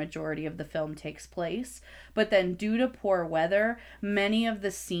forest where a majority of the film takes place. But then due to poor weather, many of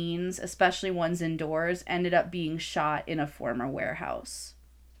the scenes, especially ones indoors, ended up being shot in a former warehouse.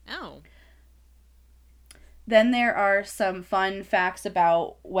 Oh. Then there are some fun facts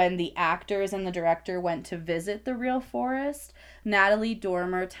about when the actors and the director went to visit the real forest. Natalie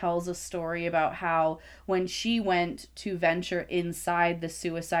Dormer tells a story about how when she went to venture inside the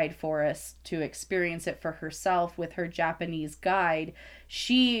suicide forest to experience it for herself with her Japanese guide,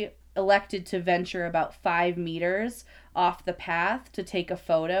 she elected to venture about 5 meters off the path to take a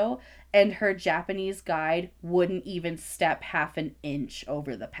photo, and her Japanese guide wouldn't even step half an inch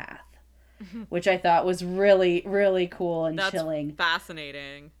over the path. which I thought was really, really cool and That's chilling.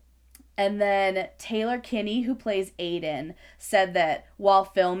 fascinating. And then Taylor Kinney, who plays Aiden, said that while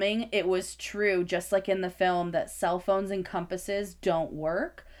filming, it was true, just like in the film, that cell phones and compasses don't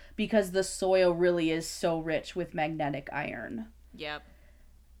work because the soil really is so rich with magnetic iron. Yep.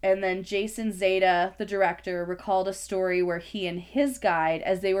 And then Jason Zeta, the director, recalled a story where he and his guide,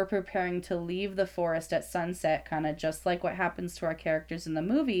 as they were preparing to leave the forest at sunset, kind of just like what happens to our characters in the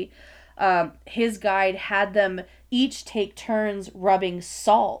movie, his guide had them each take turns rubbing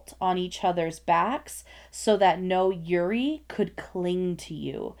salt on each other's backs so that no Yuri could cling to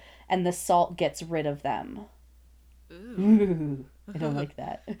you, and the salt gets rid of them. Ooh, I don't like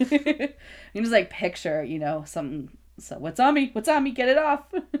that. You can just like picture, something. So what's on me? What's on me? Get it off.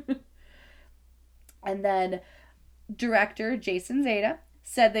 And then director Jason Zeta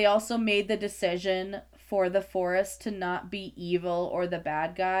said they also made the decision for the forest to not be evil or the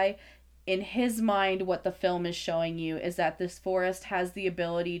bad guy. In his mind, what the film is showing you is that this forest has the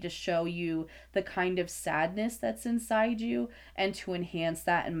ability to show you the kind of sadness that's inside you and to enhance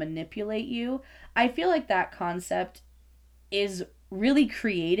that and manipulate you. I feel like that concept is really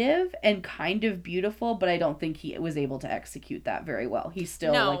creative and kind of beautiful, but I don't think he was able to execute that very well. He's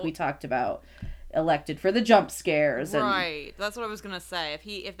still, like we talked about, elected for the jump scares. Right. That's what I was going to say.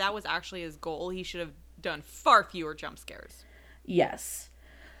 If that was actually his goal, he should have done far fewer jump scares. Yes.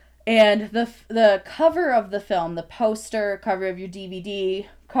 And the cover of the film, the poster, cover of your DVD,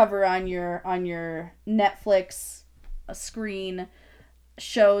 cover on your Netflix screen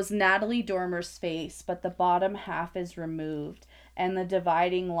shows Natalie Dormer's face, but the bottom half is removed, and the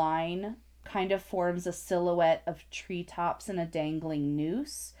dividing line kind of forms a silhouette of treetops and a dangling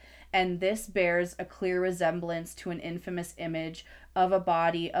noose. And this bears a clear resemblance to an infamous image of a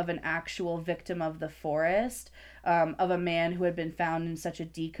body of an actual victim of the forest, of a man who had been found in such a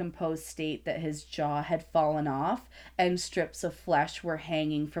decomposed state that his jaw had fallen off and strips of flesh were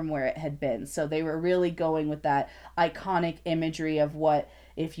hanging from where it had been. So they were really going with that iconic imagery of what,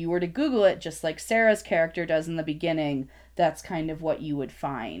 if you were to Google it, just like Sarah's character does in the beginning, that's kind of what you would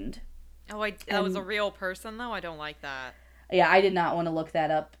find. Oh, that was a real person, though? I don't like that. Yeah, I did not want to look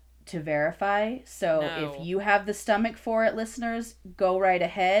that up to verify. So No. If you have the stomach for it, listeners, go right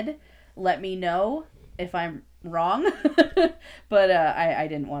ahead. Let me know if I'm wrong. But I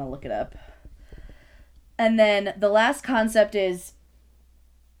didn't want to look it up. And then the last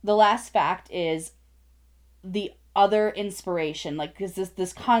fact is the other inspiration. Like, because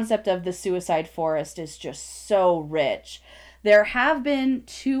this concept of the suicide forest is just so rich. There have been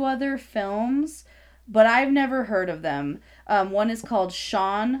 2 other films, but I've never heard of them. One is called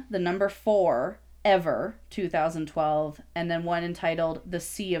Shaun, the number 4, Ever, 2012, and then one entitled The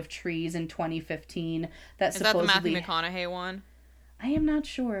Sea of Trees in 2015. Is that the Matthew McConaughey one? I am not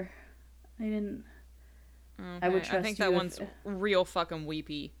sure. I didn't. Okay. I would trust I think that one's real fucking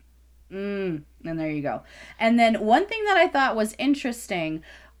weepy. And there you go. And then one thing that I thought was interesting,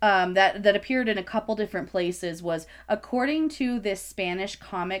 that appeared in a couple different places, was according to this Spanish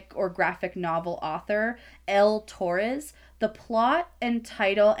comic or graphic novel author, El Torres, the plot and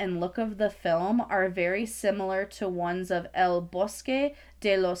title and look of the film are very similar to ones of El Bosque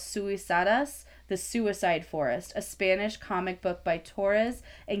de los Suicidas, The Suicide Forest, a Spanish comic book by Torres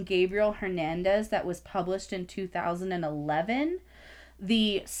and Gabriel Hernandez that was published in 2011.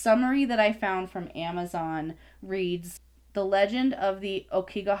 The summary that I found from Amazon reads, "The legend of the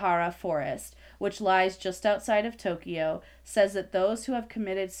Okigahara Forest, which lies just outside of Tokyo, says that those who have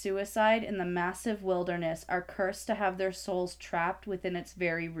committed suicide in the massive wilderness are cursed to have their souls trapped within its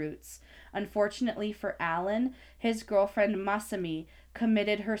very roots. Unfortunately for Alan, his girlfriend Masami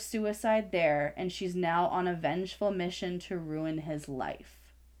committed her suicide there, and she's now on a vengeful mission to ruin his life."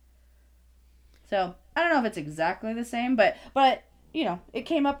 So, I don't know if it's exactly the same, but it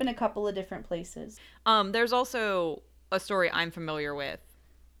came up in a couple of different places. There's also a story I'm familiar with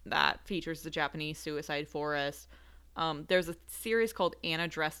that features the Japanese suicide forest. There's a series called Anna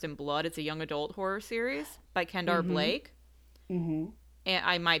Dressed in Blood. It's a young adult horror series by Kendar Blake. Mm-hmm. And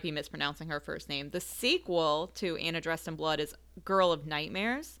I might be mispronouncing her first name. The sequel to Anna Dressed in Blood is Girl of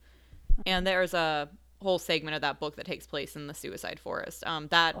Nightmares. And there's a whole segment of that book that takes place in the suicide forest.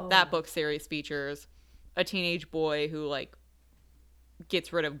 That book series features a teenage boy who, like,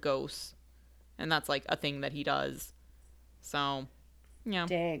 gets rid of ghosts. And that's, like, a thing that he does. So, yeah.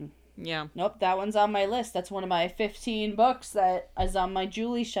 Dang. Yeah. Nope, that one's on my list. That's one of my 15 books that is on my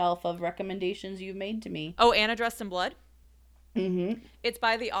Julie shelf of recommendations you've made to me. Oh, Anna Dressed in Blood? Mm-hmm. It's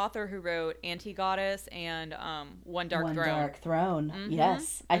by the author who wrote Anti-Goddess and One Dark Throne. Dark Throne. Mm-hmm.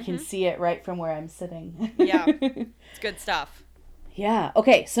 Yes. I can see it right from where I'm sitting. Yeah. It's good stuff. Yeah.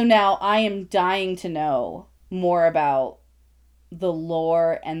 Okay, so now I am dying to know more about the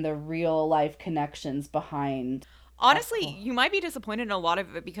lore and the real life connections behind Honestly, Epcot. you might be disappointed in a lot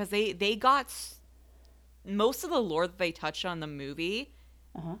of it because they got most of the lore that they touched on in the movie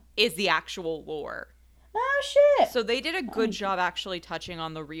Uh-huh. is the actual lore. Oh shit. So they did a good Oh, job actually touching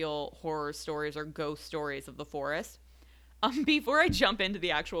on the real horror stories or ghost stories of the forest. Before I jump into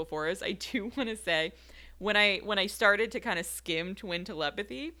the actual forest, I do want to say when I started to kind of skim twin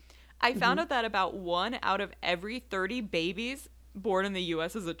telepathy, I found mhm. out that about 1 out of every 30 babies born in the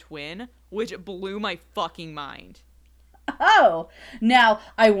US is a twin, which blew my fucking mind. Oh, now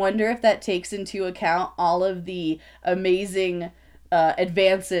I wonder if that takes into account all of the amazing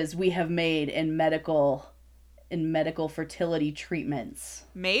advances we have made in medical fertility treatments.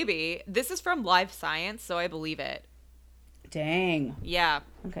 Maybe. This is from Live Science, so I believe it. Dang. Yeah.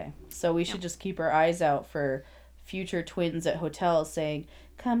 Okay, so we Yeah. should just keep our eyes out for future twins at hotels saying,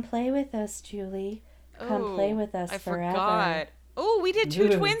 "Come play with us, Julie. Come play Oh, with us I forever." forgot. Oh, we did two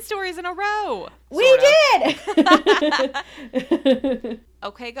Ooh. twin stories in a row. We Sort of. did.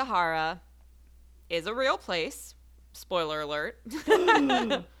 Okegahara is a real place. Spoiler alert.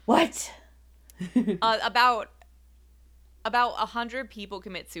 What? About 100 people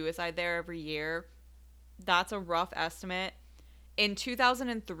commit suicide there every year. That's a rough estimate. In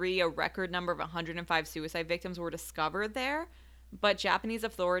 2003, a record number of 105 suicide victims were discovered there, but Japanese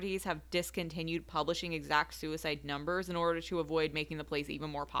authorities have discontinued publishing exact suicide numbers in order to avoid making the place even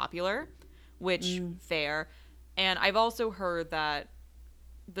more popular, which fair. And I've also heard that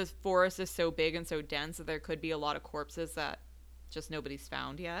the forest is so big and so dense that there could be a lot of corpses that just nobody's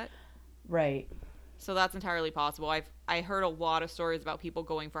found yet. Right. So that's entirely possible. I heard a lot of stories about people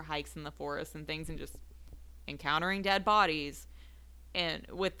going for hikes in the forest and things and just encountering dead bodies. And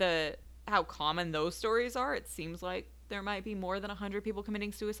with the how common those stories are, it seems like there might be more than 100 people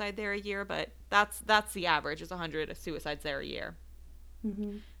committing suicide there a year, but that's the average is 100 suicides there a year.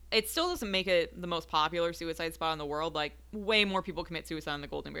 Mm-hmm. It still doesn't make it the most popular suicide spot in the world. Like, way more people commit suicide on the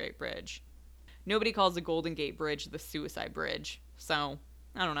Golden Gate Bridge. Nobody calls the Golden Gate Bridge the suicide bridge. So,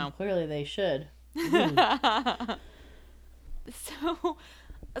 I don't know. Clearly, they should. So,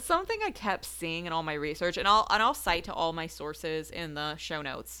 something I kept seeing in all my research, and I'll cite to all my sources in the show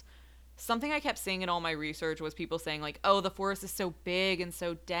notes. Something I kept seeing in all my research was people saying like, "Oh, the forest is so big and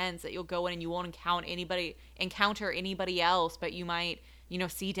so dense that you'll go in and you won't encounter anybody else, but you might,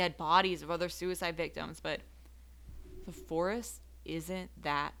 see dead bodies of other suicide victims." But the forest isn't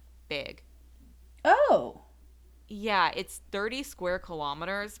that big. Oh. Yeah, it's 30 square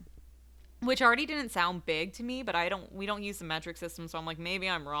kilometers, which already didn't sound big to me, but we don't use the metric system, so I'm like, maybe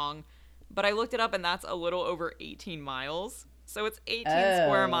I'm wrong. But I looked it up and that's a little over 18 miles. So it's 18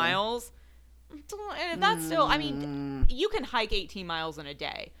 square Oh. miles. And that's still, I mean, you can hike 18 miles in a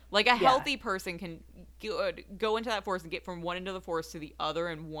day. Like a Yeah. healthy person can go into that forest and get from one end of the forest to the other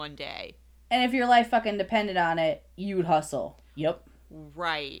in one day. And if your life fucking depended on it, you'd hustle. Yep.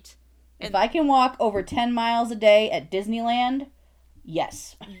 Right. If I can walk over 10 miles a day at Disneyland,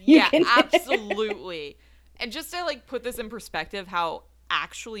 yes. Yeah, absolutely. And just to like put this in perspective, how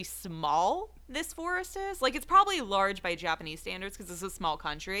actually small this forest is. Like, it's probably large by Japanese standards because it's a small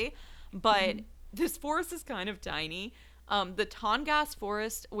country, but this forest is kind of tiny. The Tongass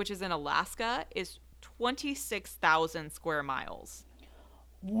Forest, which is in Alaska, is 26,000 square miles.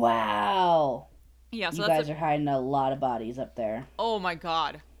 Wow. Yeah, so You that's guys are hiding a lot of bodies up there. oh my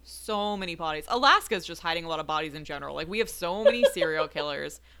god. So many bodies. Alaska's just hiding a lot of bodies in general. Like, we have so many serial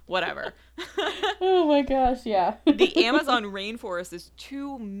killers. Whatever. Oh my gosh, yeah. The Amazon rainforest is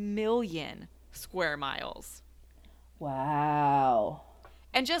 2 million square miles. Wow.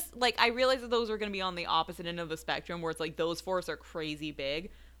 And just like, I realize that those are going to be on the opposite end of the spectrum where it's like those forests are crazy big.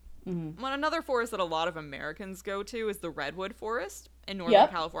 Mm-hmm. Well, another forest that a lot of Americans go to is the Redwood Forest in Northern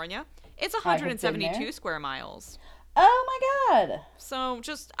California. It's I have been 172 there. square miles. Oh my god. So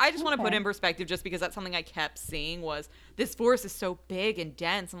I just want to put Okay. in perspective just because that's something I kept seeing was this forest is so big and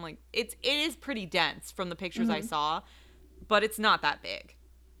dense. I'm like, it is pretty dense from the pictures I saw, but it's not that big.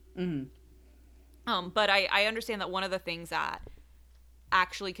 But I understand that one of the things that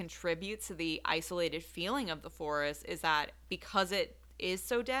actually contributes to the isolated feeling of the forest is that because it is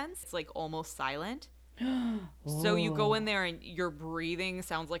so dense, it's like almost silent. So you go in there and your breathing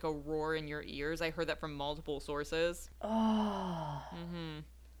sounds like a roar in your ears. I heard that from multiple sources. Oh.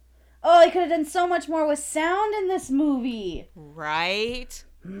 Oh, they could have done so much more with sound in this movie. Right?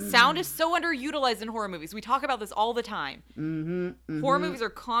 Sound is so underutilized in horror movies. We talk about this all the time. Horror movies are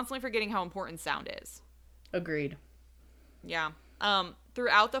constantly forgetting how important sound is. Agreed. Yeah.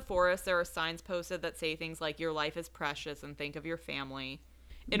 Throughout the forest, there are signs posted that say things like, your life is precious and think of your family,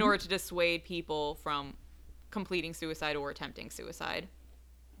 in order to dissuade people from completing suicide or attempting suicide.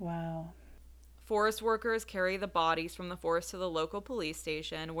 Wow. Forest workers carry the bodies from the forest to the local police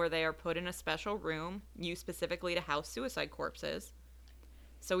station, where they are put in a special room used specifically to house suicide corpses.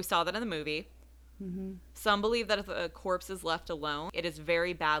 So we saw that in the movie. Mm-hmm. Some believe that if a corpse is left alone, it is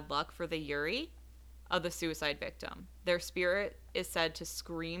very bad luck for the Yuri of the suicide victim. Their spirit is said to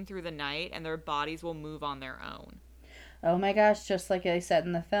scream through the night, and their bodies will move on their own. Oh my gosh, just like I said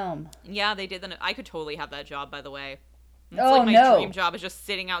in the film. Yeah, they did that. I could totally have that job, by the way. It's Oh, like my no. dream job is just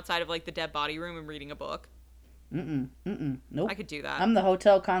sitting outside of like the dead body room and reading a book. Nope. I could do that. I'm the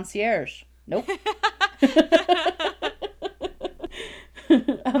hotel concierge. Nope.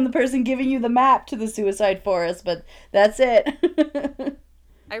 I'm the person giving you the map to the suicide forest, but that's it.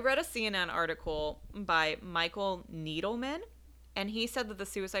 I read a CNN article by Michael Needleman, and he said that the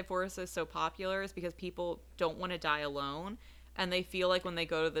suicide forest is so popular is because people don't want to die alone, and they feel like when they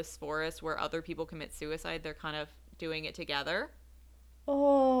go to this forest where other people commit suicide, they're kind of doing it together.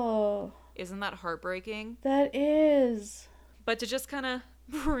 Oh, Isn't that heartbreaking? that is. But to just kind of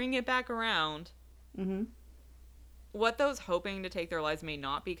bring it back around, Mm-hmm. what those hoping to take their lives may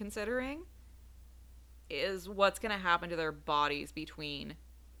not be considering is what's going to happen to their bodies between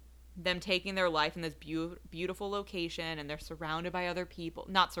them taking their life in this beautiful location, and they're surrounded by other people.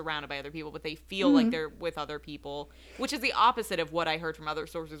 Not surrounded by other people, but they feel like they're with other people, which is the opposite of what I heard from other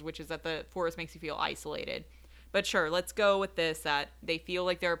sources, which is that the forest makes you feel isolated. But sure, let's go with this, that they feel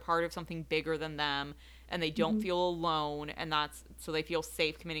like they're a part of something bigger than them, and they don't feel alone, and that's so they feel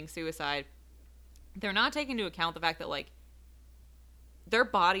safe committing suicide. They're not taking into account the fact that, like, their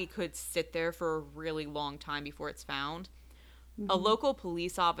body could sit there for a really long time before it's found. A local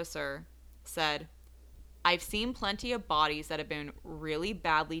police officer said, I've seen plenty of bodies that have been really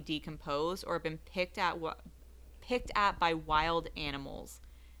badly decomposed or have been picked at by wild animals.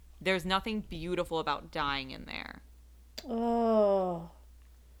 There's nothing beautiful about dying in there. Oh,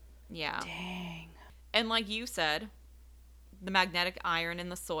 Yeah. dang. And like you said, the magnetic iron in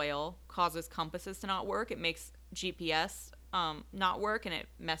the soil causes compasses to not work. It makes GPS not work, and it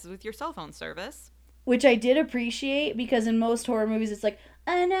messes with your cell phone service. Which I did appreciate, because in most horror movies it's like,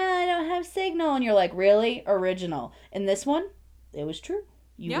 oh no, I don't have signal. And you're like, really? Original. In this one, it was true.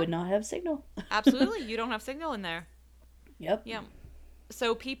 You would not have signal. Absolutely. You don't have signal in there. Yep. Yeah.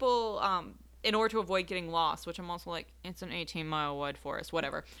 So people, in order to avoid getting lost, which I'm also like, it's an 18-mile wide forest,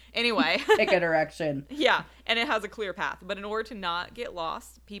 whatever. Anyway. Pick a direction. Yeah, and it has a clear path. But in order to not get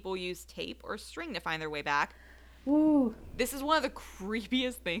lost, people use tape or string to find their way back. Woo. This is one of the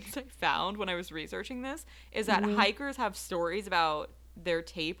creepiest things I found when I was researching this, is that hikers have stories about their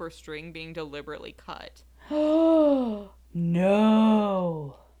tape or string being deliberately cut. Oh,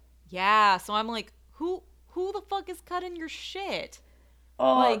 no. Yeah, so I'm like, who the fuck is cutting your shit?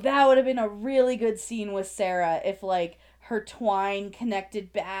 Oh, Like- that would have been a really good scene with Sarah if, like, her twine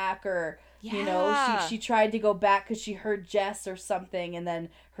connected back, or, you know, Yeah. she tried to go back because she heard Jess or something, and then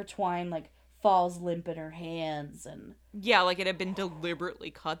her twine, like, falls limp in her hands, and... Yeah, like it had been deliberately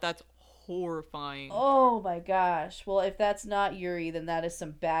cut. That's horrifying. Oh, my gosh. Well, if that's not Yuri, then that is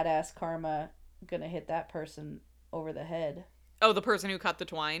some badass karma gonna hit that person over the head. Oh, the person who cut the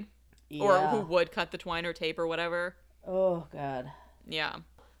twine? Yeah. Or who would cut the twine or tape or whatever? Oh, God. Yeah.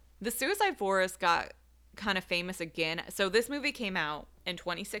 The Suicide Forest got kind of famous again. So this movie came out in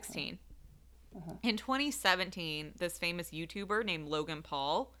 2016. In 2017, this famous YouTuber named Logan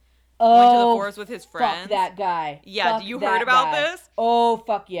Paul went to the forest with his friends. Fuck that guy. Yeah, Fuck you that heard about guy. this? Oh,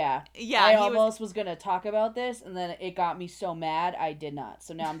 fuck yeah. Yeah, I he was- almost was going to talk about this, and then it got me so mad, I did not.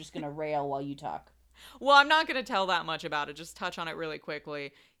 So now I'm just going to rail while you talk. Well, I'm not going to tell that much about it. Just touch on it really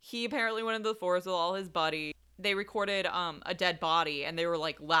quickly. He apparently went into the forest with all his buddies. They recorded a dead body, and they were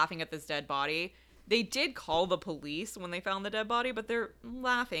like laughing at this dead body. They did call the police when they found the dead body, but they're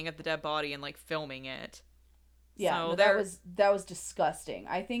laughing at the dead body and like filming it. Yeah, So no, they're- that was disgusting.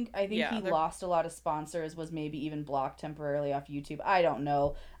 I think Yeah, he they're- lost a lot of sponsors, was maybe even blocked temporarily off YouTube. I don't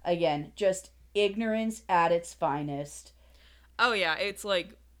know. Again, just ignorance at its finest. Oh yeah, it's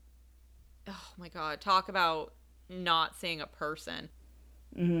like, oh my god, talk about not seeing a person.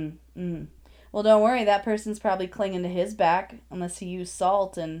 Well, don't worry, that person's probably clinging to his back unless he used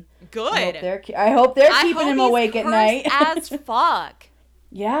salt, and Good. I hope they're I keeping hope him he's awake at cursed night. as fuck.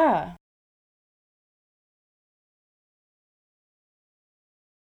 Yeah.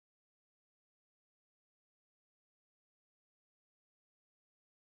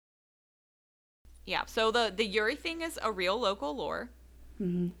 Yeah, so the Yuri thing is a real local lore.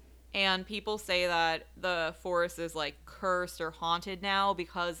 Mm-hmm. And people say that the forest is like cursed or haunted now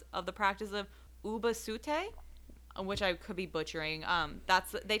because of the practice of ubasute, which I could be butchering.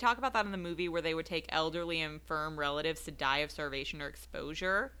 They talk about that in the movie where they would take elderly and infirm relatives to die of starvation or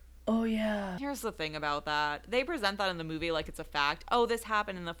exposure. Oh, yeah. Here's the thing about that. They present that in the movie like it's a fact. Oh, this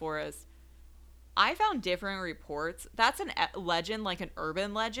happened in the forest. I found different reports. That's a legend, like an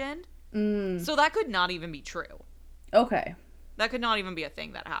urban legend. So that could not even be true. Okay. That could not even be a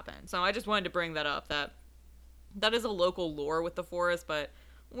thing that happened. So I just wanted to bring that up, that is a local lore with the forest, but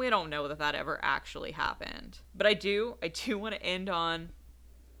we don't know that ever actually happened. But I do want to end on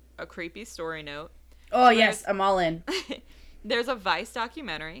a creepy story note. Oh, so yes, I'm all in. There's a Vice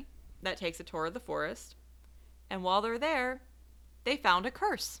documentary that takes a tour of the forest, and while they're there, they found a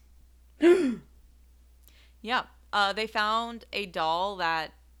curse. Yeah, they found a doll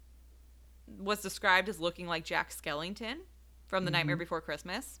that was described as looking like Jack Skellington from The Nightmare Before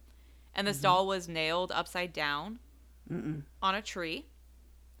Christmas. And this doll was nailed upside down on a tree.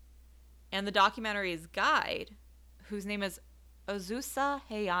 And the documentary's guide, whose name is Azusa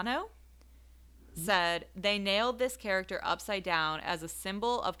Hayano, said they nailed this character upside down as a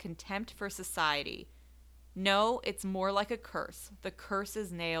symbol of contempt for society. No, it's more like a curse. The curse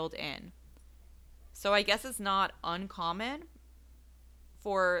is nailed in. So I guess it's not uncommon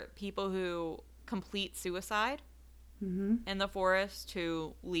for people who complete suicide in the forest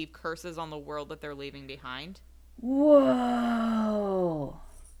to leave curses on the world that they're leaving behind. Whoa.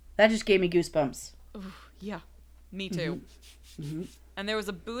 That just gave me goosebumps. Ooh, yeah, me too. And there was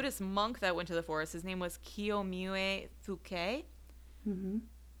a Buddhist monk that went to the forest. His name was Kiyomue Fuke.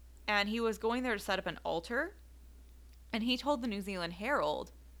 And he was going there to set up an altar. And he told the New Zealand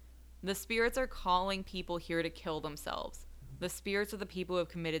Herald, the spirits are calling people here to kill themselves. The spirits of the people who have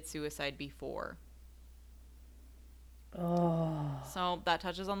committed suicide before. Oh. So that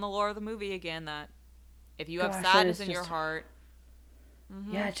touches on the lore of the movie again, that if you have sadness in your heart.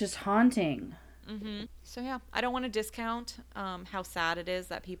 Yeah, it's just haunting. So yeah, I don't want to discount how sad it is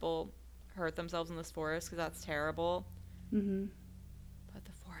that people hurt themselves in this forest, because that's terrible. But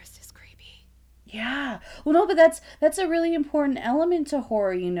the forest is creepy. Yeah. Well, no, but that's a really important element to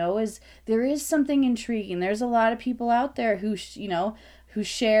horror, is there is something intriguing. There's a lot of people out there who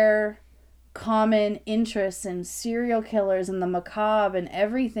share common interests in serial killers and the macabre and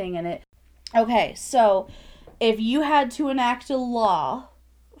everything in it. Okay, so if you had to enact a law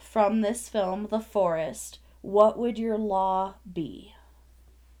from this film, The Forest, what would your law be?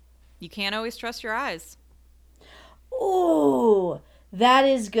 You can't always trust your eyes. Ooh, that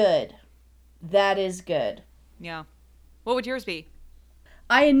is good. That is good. Yeah. What would yours be?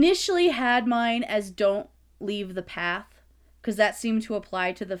 I initially had mine as don't leave the path, because that seemed to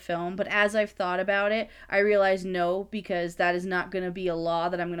apply to the film. But as I've thought about it, I realized no, because that is not going to be a law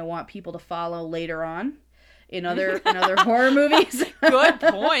that I'm going to want people to follow later on in other horror movies. Good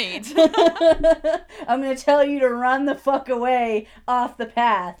point. I'm going to tell you to run the fuck away off the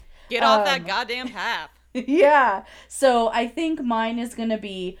path. Get off that goddamn path. Yeah. So I think mine is going to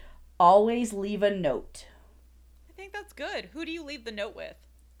be always leave a note. I think that's good. Who do you leave the note with?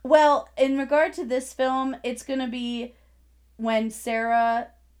 Well, in regard to this film, it's going to be when Sarah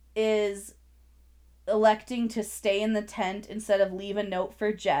is electing to stay in the tent instead of leave a note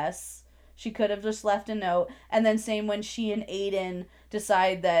for Jess. She could have just left a note. And then same when she and Aiden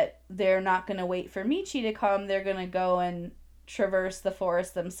decide that they're not going to wait for Michi to come. They're going to go and traverse the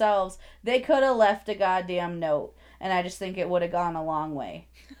forest themselves. They could have left a goddamn note. And I just think it would have gone a long way.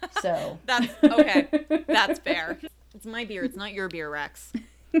 So. That's okay. That's fair. It's my beer. It's not your beer, Rex.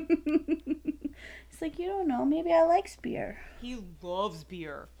 It's like, you don't know. Maybe I like beer. He loves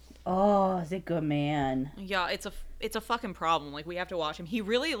beer. Oh, is it good, man? Yeah, it's a fucking problem. Like, we have to watch him. He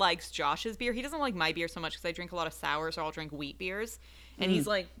really likes Josh's beer. He doesn't like my beer so much because I drink a lot of sours, or I'll drink wheat beers. And he's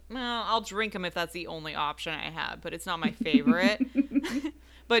like, well, I'll drink them if that's the only option I have, but it's not my favorite.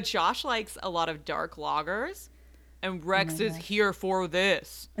 But Josh likes a lot of dark lagers. And Rex is here for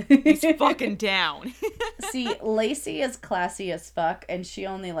this. He's fucking down. See, Lacey is classy as fuck, and she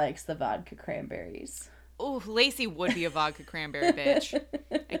only likes the vodka cranberries. Oh, Lacey would be a vodka cranberry bitch.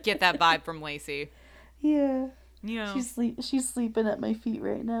 I get that vibe from Lacey. Yeah. Yeah. She's sleeping at my feet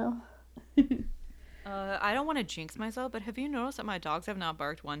right now. I don't want to jinx myself, but have you noticed that my dogs have not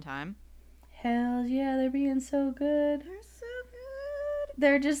barked one time? Hell yeah, they're being so good. They're so good.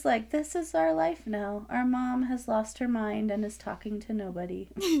 They're just like, this is our life now. Our mom has lost her mind and is talking to nobody.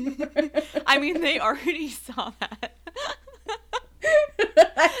 I mean, they already saw that.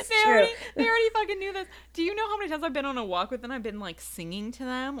 That's true. They already fucking knew this. Do you know how many times I've been on a walk with them? I've been like singing to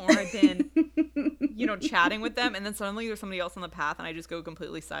them, or I've been, chatting with them, and then suddenly there's somebody else on the path, and I just go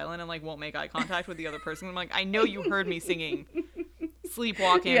completely silent and like won't make eye contact with the other person. I'm like, I know you heard me singing,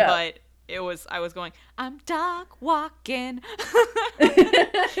 sleepwalking, but I was going, I'm dog walking.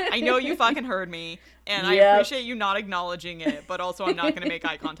 I know you fucking heard me, and I appreciate you not acknowledging it, but also I'm not going to make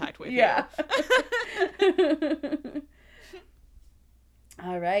eye contact with you.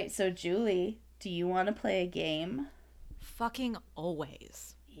 All right, so Julie, do you want to play a game? Fucking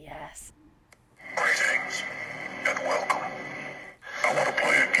always. Yes. Greetings and welcome. I want to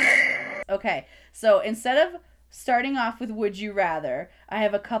play a game. Okay, so instead of starting off with Would You Rather, I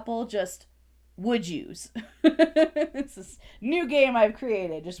have a couple just would yous. It's this new game I've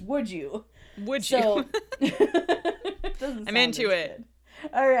created, just would you. Would you? I'm into it.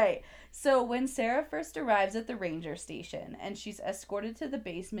 Good. All right. So when Sarah first arrives at the ranger station and she's escorted to the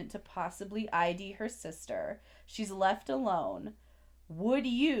basement to possibly ID her sister, she's left alone. Would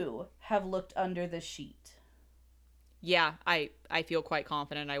you have looked under the sheet? Yeah, I feel quite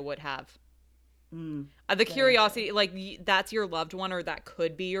confident I would have. The curiosity, like, that's your loved one, or that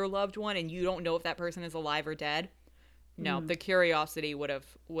could be your loved one, and you don't know if that person is alive or dead. No, the curiosity would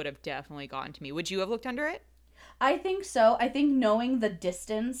have definitely gotten to me. Would you have looked under it? I think so. I think knowing the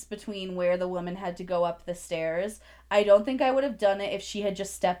distance between where the woman had to go up the stairs, I don't think I would have done it if she had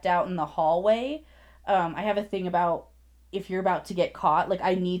just stepped out in the hallway. I have a thing about if you're about to get caught, like,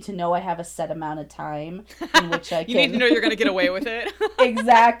 I need to know I have a set amount of time in which I can... You need to know you're going to get away with it.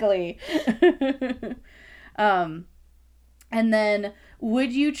 Exactly. And then,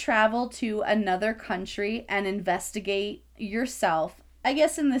 would you travel to another country and investigate yourself? I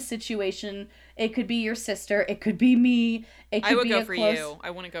guess in this situation, it could be your sister, it could be me, it could I would be go a for close... you. I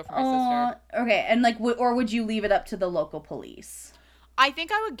wouldn't go for my sister. Okay, and like, or would you leave it up to the local police? I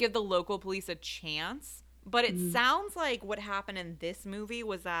think I would give the local police a chance, but it sounds like what happened in this movie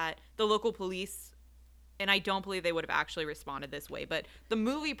was that the local police, and I don't believe they would have actually responded this way, but the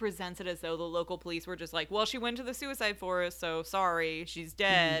movie presents it as though the local police were just like, well, she went to the suicide forest, so sorry, she's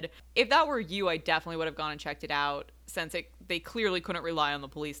dead. If that were you, I definitely would have gone and checked it out, since they clearly couldn't rely on the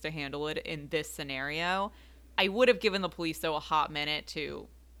police to handle it in this scenario. I would have given the police, though, a hot minute to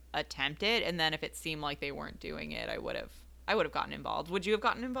attempt it, and then if it seemed like they weren't doing it, I would have gotten involved. Would you have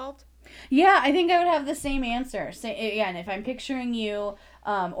gotten involved? Yeah, I think I would have the same answer. Again, if I'm picturing you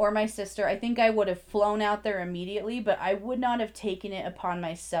or my sister, I think I would have flown out there immediately, but I would not have taken it upon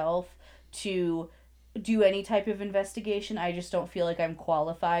myself to do any type of investigation. I just don't feel like I'm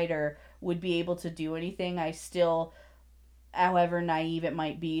qualified or would be able to do anything. I still, however naive it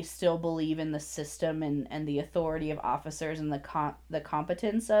might be, still believe in the system and the authority of officers and the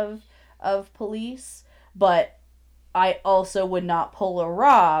competence of police. But I also would not pull a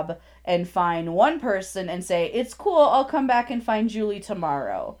Rob and find one person and say, it's cool, I'll come back and find Julie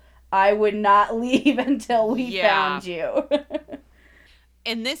tomorrow. I would not leave until we found you.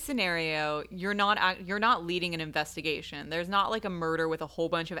 In this scenario, you're not leading an investigation. There's not like a murder with a whole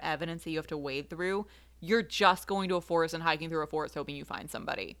bunch of evidence that you have to wade through. You're just going to a forest and hiking through a forest hoping you find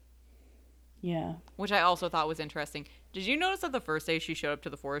somebody. Yeah. Which I also thought was interesting. Did you notice that the first day she showed up to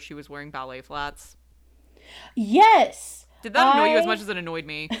the forest, she was wearing ballet flats? Yes. Did that annoy you as much as it annoyed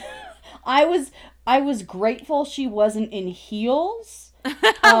me? I was grateful she wasn't in heels. Good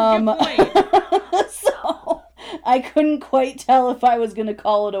point. So I couldn't quite tell if I was gonna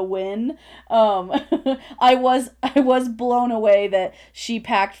call it a win. I was blown away that she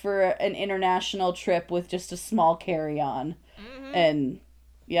packed for an international trip with just a small carry-on. Mm-hmm. And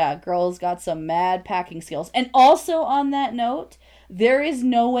yeah, girl's got some mad packing skills. And also on that note, there is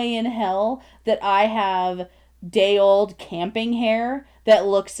no way in hell that I have day-old camping hair that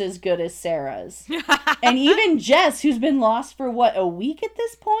looks as good as Sarah's. And even Jess, who's been lost for, a week at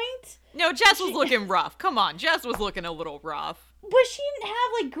this point? No, Jess was looking rough. Come on, Jess was looking a little rough. But she didn't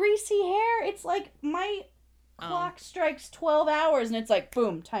have, like, greasy hair. It's like my clock strikes 12 hours, and it's like,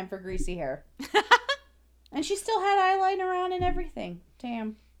 boom, time for greasy hair. And she still had eyeliner on and everything.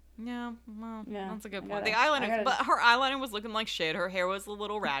 Damn. Yeah, well, yeah, that's a good point. The eyeliner, but her eyeliner was looking like shit. Her hair was a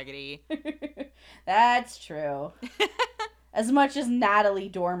little raggedy. That's true. As much as Natalie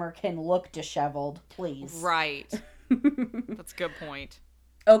Dormer can look disheveled, please. Right. That's a good point.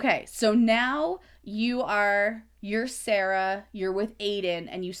 Okay, so now you're Sarah, you're with Aiden,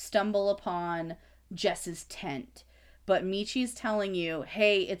 and you stumble upon Jess's tent. But Michi's telling you,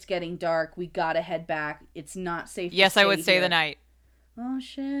 hey, it's getting dark, we gotta head back, it's not safe to stay Yes, I would stay the night. Oh,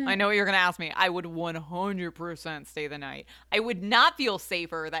 shit. I know what you're going to ask me. I would 100% stay the night. I would not feel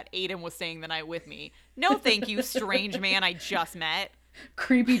safer that Aiden was staying the night with me. No thank you, strange man I just met.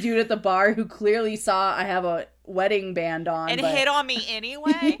 creepy dude at the bar who clearly saw I have a wedding band on. And but... hit on me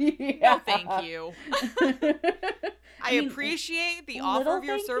anyway? Yeah. No, thank you. I mean, appreciate the offer little of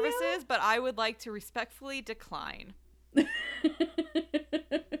your thank services, you? but I would like to respectfully decline.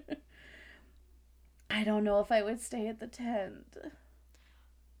 I don't know if I would stay at the tent.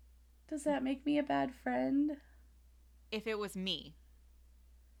 Does that make me a bad friend? If it was me,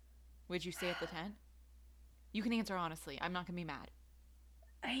 would you stay at the tent? You can answer honestly. I'm not going to be mad.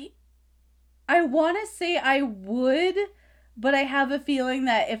 I want to say I would, but I have a feeling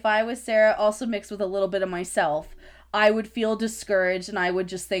that if I was Sarah, also mixed with a little bit of myself, I would feel discouraged and I would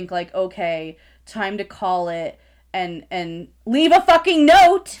just think like, okay, time to call it and leave a fucking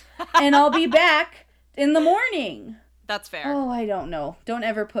note and I'll be back in the morning. That's fair. Oh, I don't know. Don't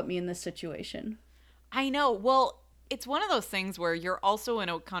ever put me in this situation. I know. Well, it's one of those things where you're also in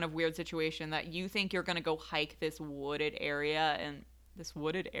a kind of weird situation that you think you're going to go hike this wooded area and this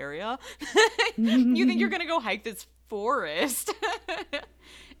wooded area? You think you're going to go hike this forest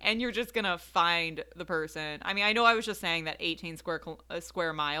and you're just going to find the person. I mean, I know I was just saying that 18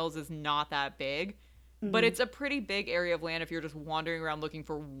 square miles is not that big, but it's a pretty big area of land if you're just wandering around looking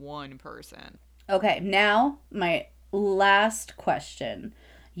for one person. Okay, now my last question.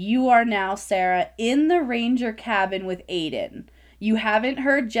 You are now, Sarah, in the ranger cabin with Aiden. You haven't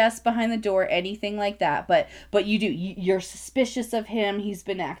heard Jess behind the door, anything like that, but you do. You're suspicious of him. He's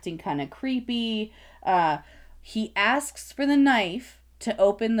been acting kind of creepy. He asks for the knife to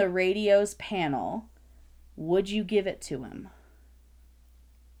open the radio's panel. Would you give it to him?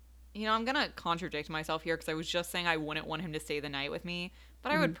 You know, I'm going to contradict myself here because I was just saying I wouldn't want him to stay the night with me,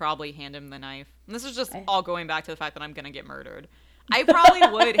 but I would probably hand him the knife. And this is just all going back to the fact that I'm going to get murdered. I probably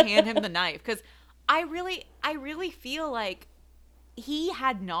would hand him the knife because I really feel like he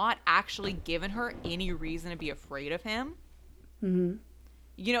had not actually given her any reason to be afraid of him. Mm-hmm.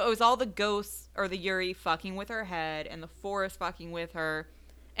 You know, it was all the ghosts or the Yuri fucking with her head and the forest fucking with her.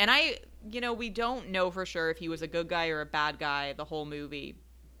 And we don't know for sure if he was a good guy or a bad guy the whole movie.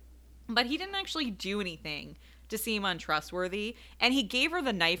 But he didn't actually do anything to seem untrustworthy. And he gave her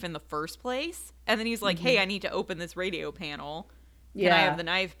the knife in the first place. And then he's like, hey, I need to open this radio panel. Can I have the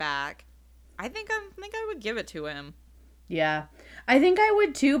knife back? I think I would give it to him. Yeah. I think I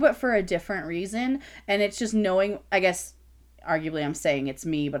would too, but for a different reason. And it's just knowing, I guess, arguably I'm saying it's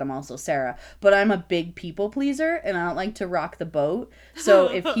me, but I'm also Sarah. But I'm a big people pleaser and I don't like to rock the boat. So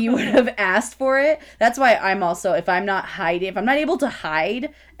if he would have asked for it, that's why I'm also, if I'm not able to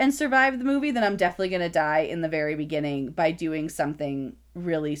hide and survive the movie, then I'm definitely going to die in the very beginning by doing something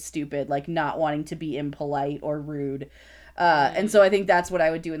really stupid, like not wanting to be impolite or rude. And so I think that's what I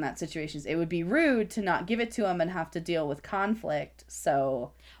would do in that situation. It would be rude to not give it to him and have to deal with conflict.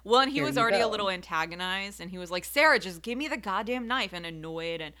 So, well, and he was already a little antagonized, and he was like, Sarah, just give me the goddamn knife, and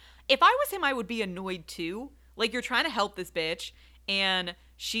annoyed. And if I was him, I would be annoyed too. Like, you're trying to help this bitch, and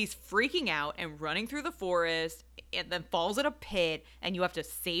she's freaking out and running through the forest, and then falls in a pit, and you have to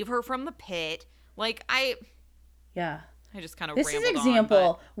save her from the pit. Like, yeah. I just kind of rambled on. This is an on,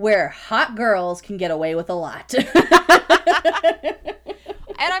 example where hot girls can get away with a lot.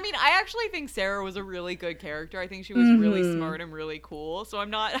 And I mean, I actually think Sarah was a really good character. I think she was really smart and really cool. So I'm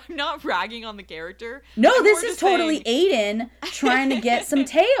not ragging on ragging. No, this is totally Aiden trying to get some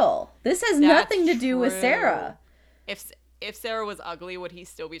tail. This has nothing to do with Sarah. If Sarah was ugly, would he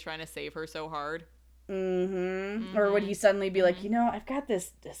still be trying to save her so hard? Or would he suddenly be like, I've got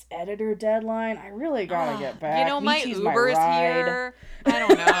this editor deadline. I really gotta get back. My Uber's here. I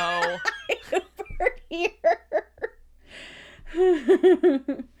don't know. Uber here.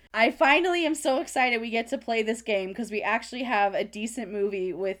 I finally am so excited we get to play this game because we actually have a decent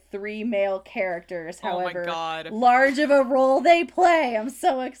movie with 3 male characers. However, oh my God, large of a role they play. I'm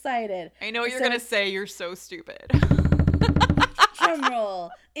so excited. I know what you're gonna say. You're so stupid. Drum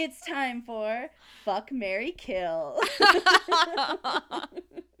roll. It's time for Fuck, Marry, Kill.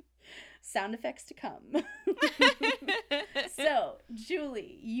 Sound effects to come. So,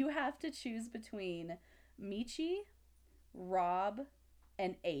 Julie, you have to choose between Michi, Rob,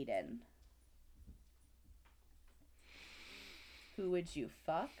 and Aiden. Who would you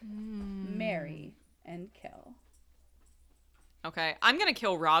fuck, marry, and kill? Okay, I'm gonna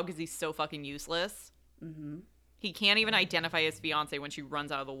kill Rob because he's so fucking useless. Mm-hmm. He can't even identify his fiance when she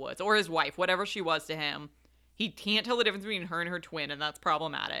runs out of the woods. Or his wife, whatever she was to him. He can't tell the difference between her and her twin, and that's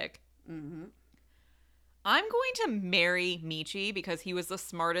problematic. Mm-hmm. I'm going to marry Michi because he was the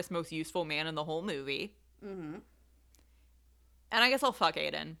smartest, most useful man in the whole movie. Mm-hmm. And I guess I'll fuck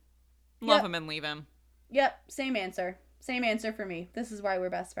Aiden. Love him and leave him. Yep, same answer. Same answer for me. This is why we're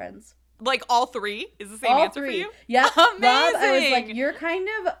best friends. Like all three is the same All answer three. for you? Yeah. Rob, I was Amazing. like, you're kind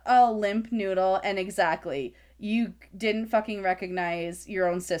of a limp noodle, and exactly. You didn't fucking recognize your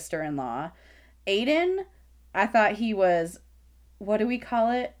own sister-in-law. Aiden, I thought he was, what do we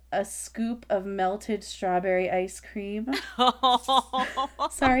call it? A scoop of melted strawberry ice cream.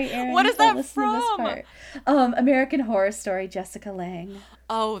 Sorry, Aaron. What you is don't that listen to this from? part. American Horror Story, Jessica Lange.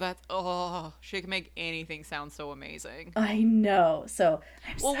 Oh, she can make anything sound so amazing. I know. So,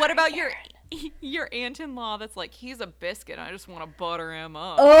 Well, what about your aunt-in-law that's like, he's a biscuit, I just want to butter him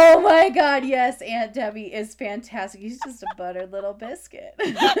up. Oh my God, yes, Aunt Debbie is fantastic. He's just a buttered little biscuit.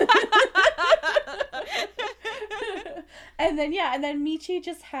 And then Michi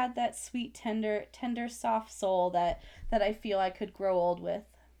just had that sweet, tender, soft soul that I feel I could grow old with.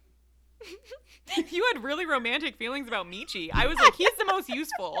 You had really romantic feelings about Michi. I was like, he's the most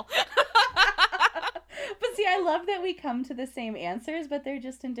useful. But see, I love that we come to the same answers, but they're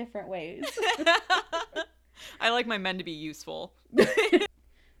just in different ways. I like my men to be useful.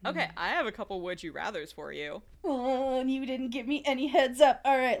 Okay, I have a couple would you rathers for you. Oh, and you didn't give me any heads up.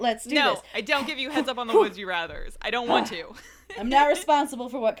 All right, let's do No, this. I don't give you heads up on the would you rathers. I don't want to. I'm not responsible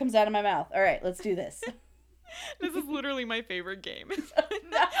for what comes out of my mouth. All right, let's do this. This is literally my favorite game.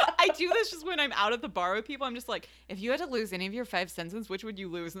 I do this just when I'm out at the bar with people. I'm just like, if you had to lose any of your 5 senses, which would you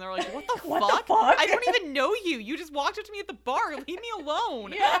lose? And they're like, what the fuck? I don't even know you. You just walked up to me at the bar. Leave me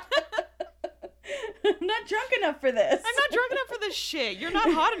alone. Yeah. I'm not drunk enough for this. I'm not drunk enough for this shit. You're not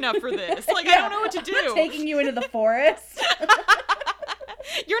hot enough for this. Like, I Yeah, don't know what to do. I'm not taking you into the forest.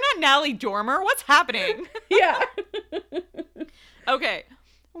 You're not Natalie Dormer. What's happening? Yeah. Okay.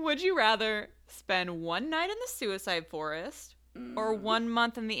 Would you rather spend one night in the suicide forest or 1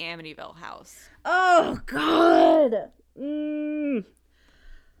 month in the Amityville house? Oh, God. Mm.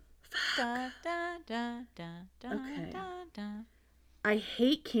 Da, da, da, da, da, Okay. da, da. I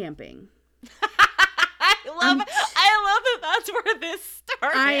hate camping. I love that that's where this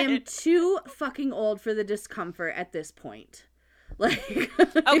started. I am too fucking old for the discomfort at this point. Like,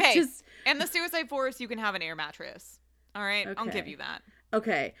 Okay. Just, In the suicide forest, you can have an air mattress. All right? I'll Okay. give you that.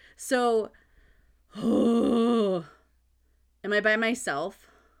 okay, so, am I by myself?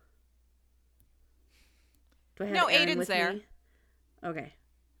 Do I have No, Aaron Aiden's with there. me? Okay,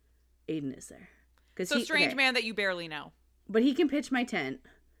 Aiden is there. So strange man that you barely know. But he can pitch my tent.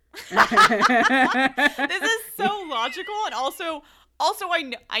 This is so logical, and also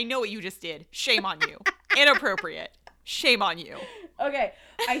I know what you just did. Shame on you. Inappropriate. Shame on you. Okay,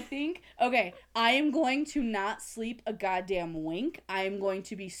 I am going to not sleep a goddamn wink. I am going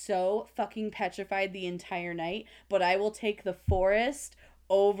to be so fucking petrified the entire night, but I will take the forest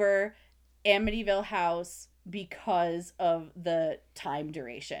over Amityville house because of the time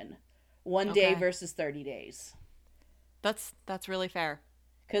duration. 1 day Okay. versus 30 days. That's really fair.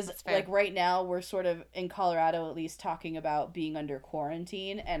 Because, That's fair. like, right now, we're sort of, in Colorado at least, talking about being under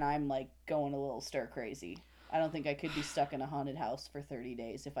quarantine, and I'm, like, going a little stir-crazy. I don't think I could be stuck in a haunted house for 30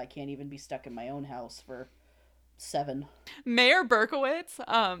 days if I can't even be stuck in my own house for 7. Mayor Berkowitz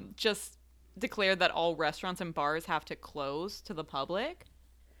just declared that all restaurants and bars have to close to the public.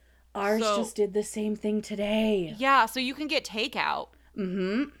 Ours So- just did the same thing today. Yeah, so you can get takeout,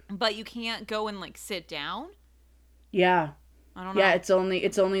 Mm-hmm. but you can't go and like sit down. Yeah. I don't know. Yeah, it's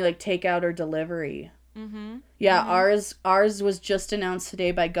only like takeout or delivery. Mm-hmm. Yeah, ours was just announced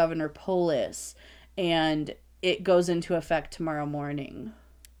today by Governor Polis, and it goes into effect tomorrow morning.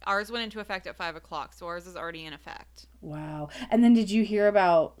 Ours went into effect at 5:00, so ours is already in effect. Wow. And then did you hear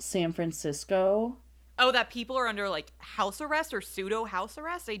about San Francisco? Oh, that people are under like house arrest or pseudo house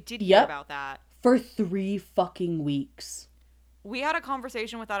arrest? I did hear Yep. about that. For 3 fucking weeks. We had a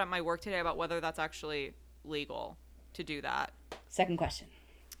conversation with that at my work today about whether that's actually legal to do that. Second question.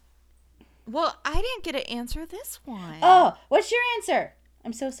 Well, I didn't get to answer this one. Oh, what's your answer?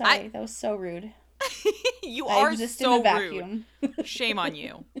 I'm so sorry. That was so rude. You I are exist so in a rude. vacuum. Shame on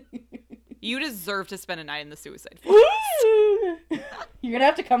you. You deserve to spend a night in the suicide forest. You're gonna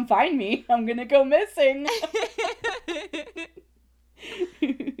have to come find me. I'm gonna go missing.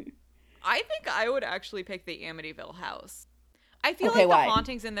 I think I would actually pick the Amityville house. I feel Okay, like why? the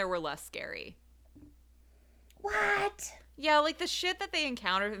hauntings in there were less scary. What? Yeah, like the shit that they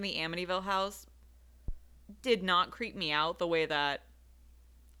encountered in the Amityville house did not creep me out the way that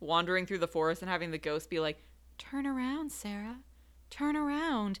wandering through the forest and having the ghost be like, "Turn around, Sarah. Turn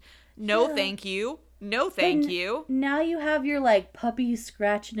around." No, Yeah. thank you. No, thank Then- you. Now you have your like puppies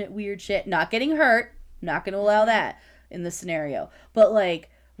scratching at weird shit, not getting hurt. Not gonna allow that in the scenario. But like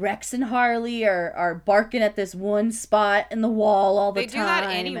Rex and Harley are barking at this one spot in the wall all the They do time. that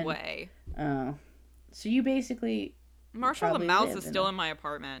and- anyway. Oh, so you basically Marshall the probably mouse lived is in still a- in my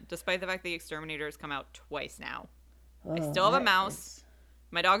apartment, despite the fact the Exterminator has come out twice now. I Oh, still have a that mouse. is-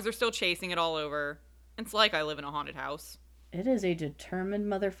 My dogs are still chasing it all over. It's like I live in a haunted house. It is a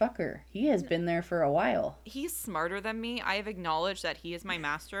determined motherfucker. He has been there for a while. He's smarter than me. I have acknowledged that he is my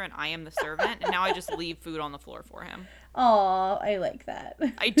master and I am the servant, and now I just leave food on the floor for him. Oh, I like that.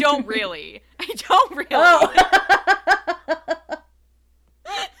 I don't really. I don't really. Oh.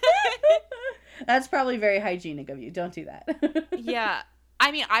 That's probably very hygienic of you. Don't do that. Yeah.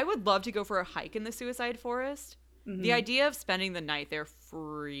 I mean, I would love to go for a hike in the Suicide Forest. Mm-hmm. The idea of spending the night there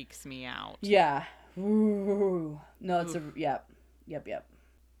freaks me out. Yeah. Ooh. No, it's a yep. Yep.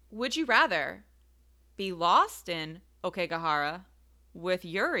 Would you rather be lost in Okegahara with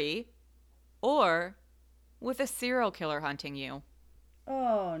Yuri or with a serial killer hunting you?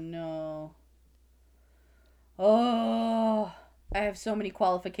 Oh no. Oh, I have so many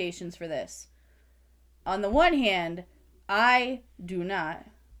qualifications for this. On the one hand, I'm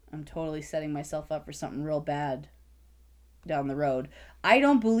totally setting myself up for something real bad down the road. I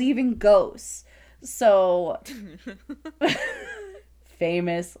don't believe in ghosts. So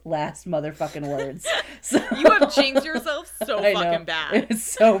famous last motherfucking words. So You have jinxed yourself so I know. fucking bad. It's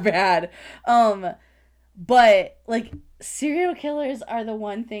so bad. But like serial killers are the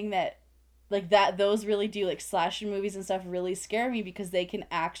one thing that like that those really do, like slasher movies and stuff really scare me because they can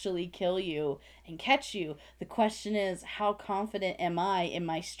actually kill you and catch you. The question is, how confident am I in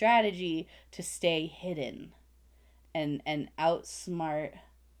my strategy to stay hidden and outsmart.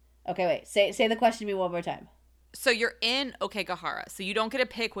 Okay, wait. Say the question to me one more time. So you're in Okegahara. So you don't get to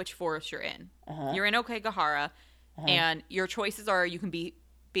pick which forest you're in. Uh-huh. You're in Okegahara, and your choices are you can be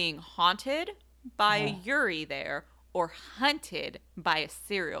being haunted by a Yuri there or hunted by a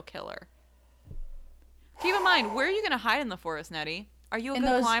serial killer. Keep in mind, where are you going to hide in the forest, Nettie? Are you a In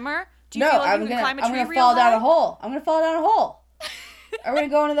good those- climber? Do you No, feel like I'm you can gonna climb a I'm tree gonna real fall down high? a hole. I'm gonna fall down a hole. I'm gonna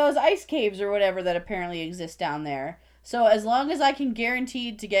go into those ice caves or whatever that apparently exist down there. So as long as I can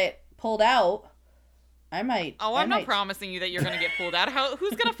guaranteed to get pulled out, I might. Oh, I'm not promising you that you're going to get pulled out.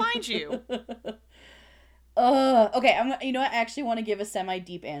 Who's going to find you? Okay, you know what? I actually want to give a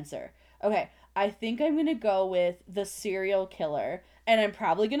semi-deep answer. Okay, I think I'm gonna go with the serial killer, and I'm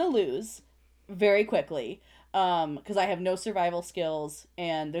probably gonna lose very quickly, because I have no survival skills,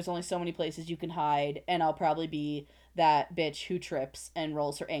 and there's only so many places you can hide, and I'll probably be that bitch who trips and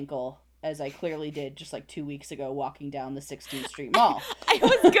rolls her ankle, as I clearly did just like 2 weeks ago walking down the 16th Street Mall. I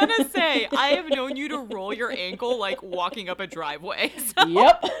was going to say, I have known you to roll your ankle like walking up a driveway. So.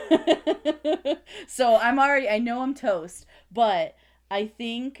 Yep. So I know I'm toast, but I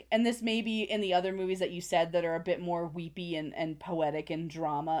think, and this may be in the other movies that you said that are a bit more weepy and poetic and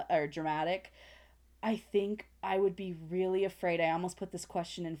dramatic, I think I would be really afraid. I almost put this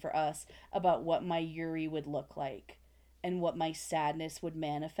question in for us about what my Yuri would look like and what my sadness would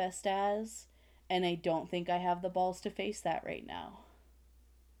manifest as. And I don't think I have the balls to face that right now.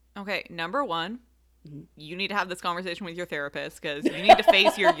 Okay, number one, you need to have this conversation with your therapist because you need to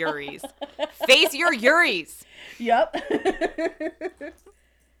face your Yuris. Face your Yuris! Yep.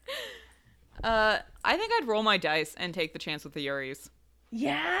 I think I'd roll my dice and take the chance with the Yuris.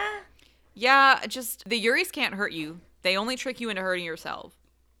 Yeah? Yeah, just the Yuris can't hurt you. They only trick you into hurting yourself.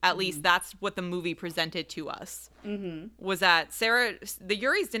 At least that's what the movie presented to us. Mm-hmm. Was that the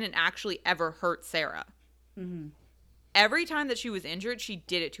Yuris didn't actually ever hurt Sarah. Mm-hmm. Every time that she was injured, she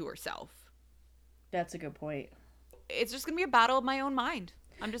did it to herself. That's a good point. It's just going to be a battle of my own mind.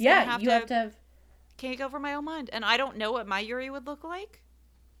 I'm just Yeah, going you have to have... Can't over my own mind. And I don't know what my Yuri would look like.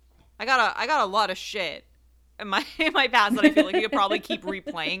 I got a lot of shit in my past that I feel like you could probably keep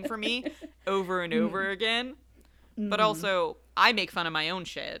replaying for me over and over again. But also, I make fun of my own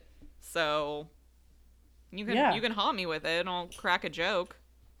shit. So you can haunt me with it and I'll crack a joke.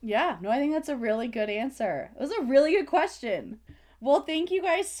 Yeah, no, I think that's a really good answer. It was a really good question. Well, thank you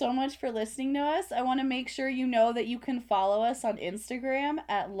guys so much for listening to us. I want to make sure you know that you can follow us on Instagram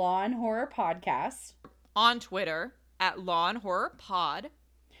at Law and Horror Podcast. On Twitter at Law and Horror Pod.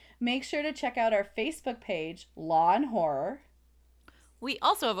 Make sure to check out our Facebook page, Law and Horror. We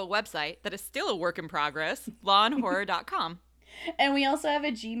also have a website that is still a work in progress, lawandhorror.com. And we also have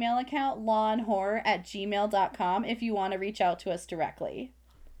a Gmail account, lawandhorror@gmail.com, if you want to reach out to us directly.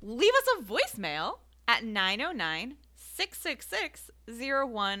 Leave us a voicemail at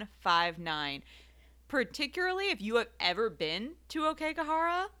 909-666-0159. Particularly if you have ever been to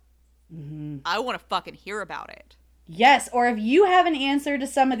Okegahara, I want to fucking hear about it. Yes, or if you have an answer to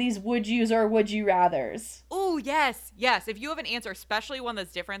some of these would yous or would you rathers. Oh, yes. If you have an answer, especially one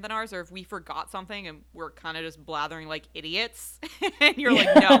that's different than ours, or if we forgot something and we're kind of just blathering like idiots, and you're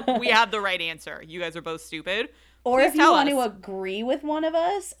like, no, we have the right answer. You guys are both stupid. Or Please if you tell want to us. agree with one of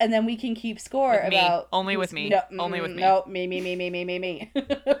us, and then we can keep score With me. about Only with who's- me. No, Only with me. No, me.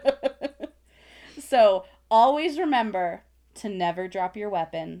 So always remember to never drop your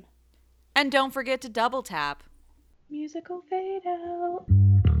weapon. And don't forget to double tap. Musical fade out.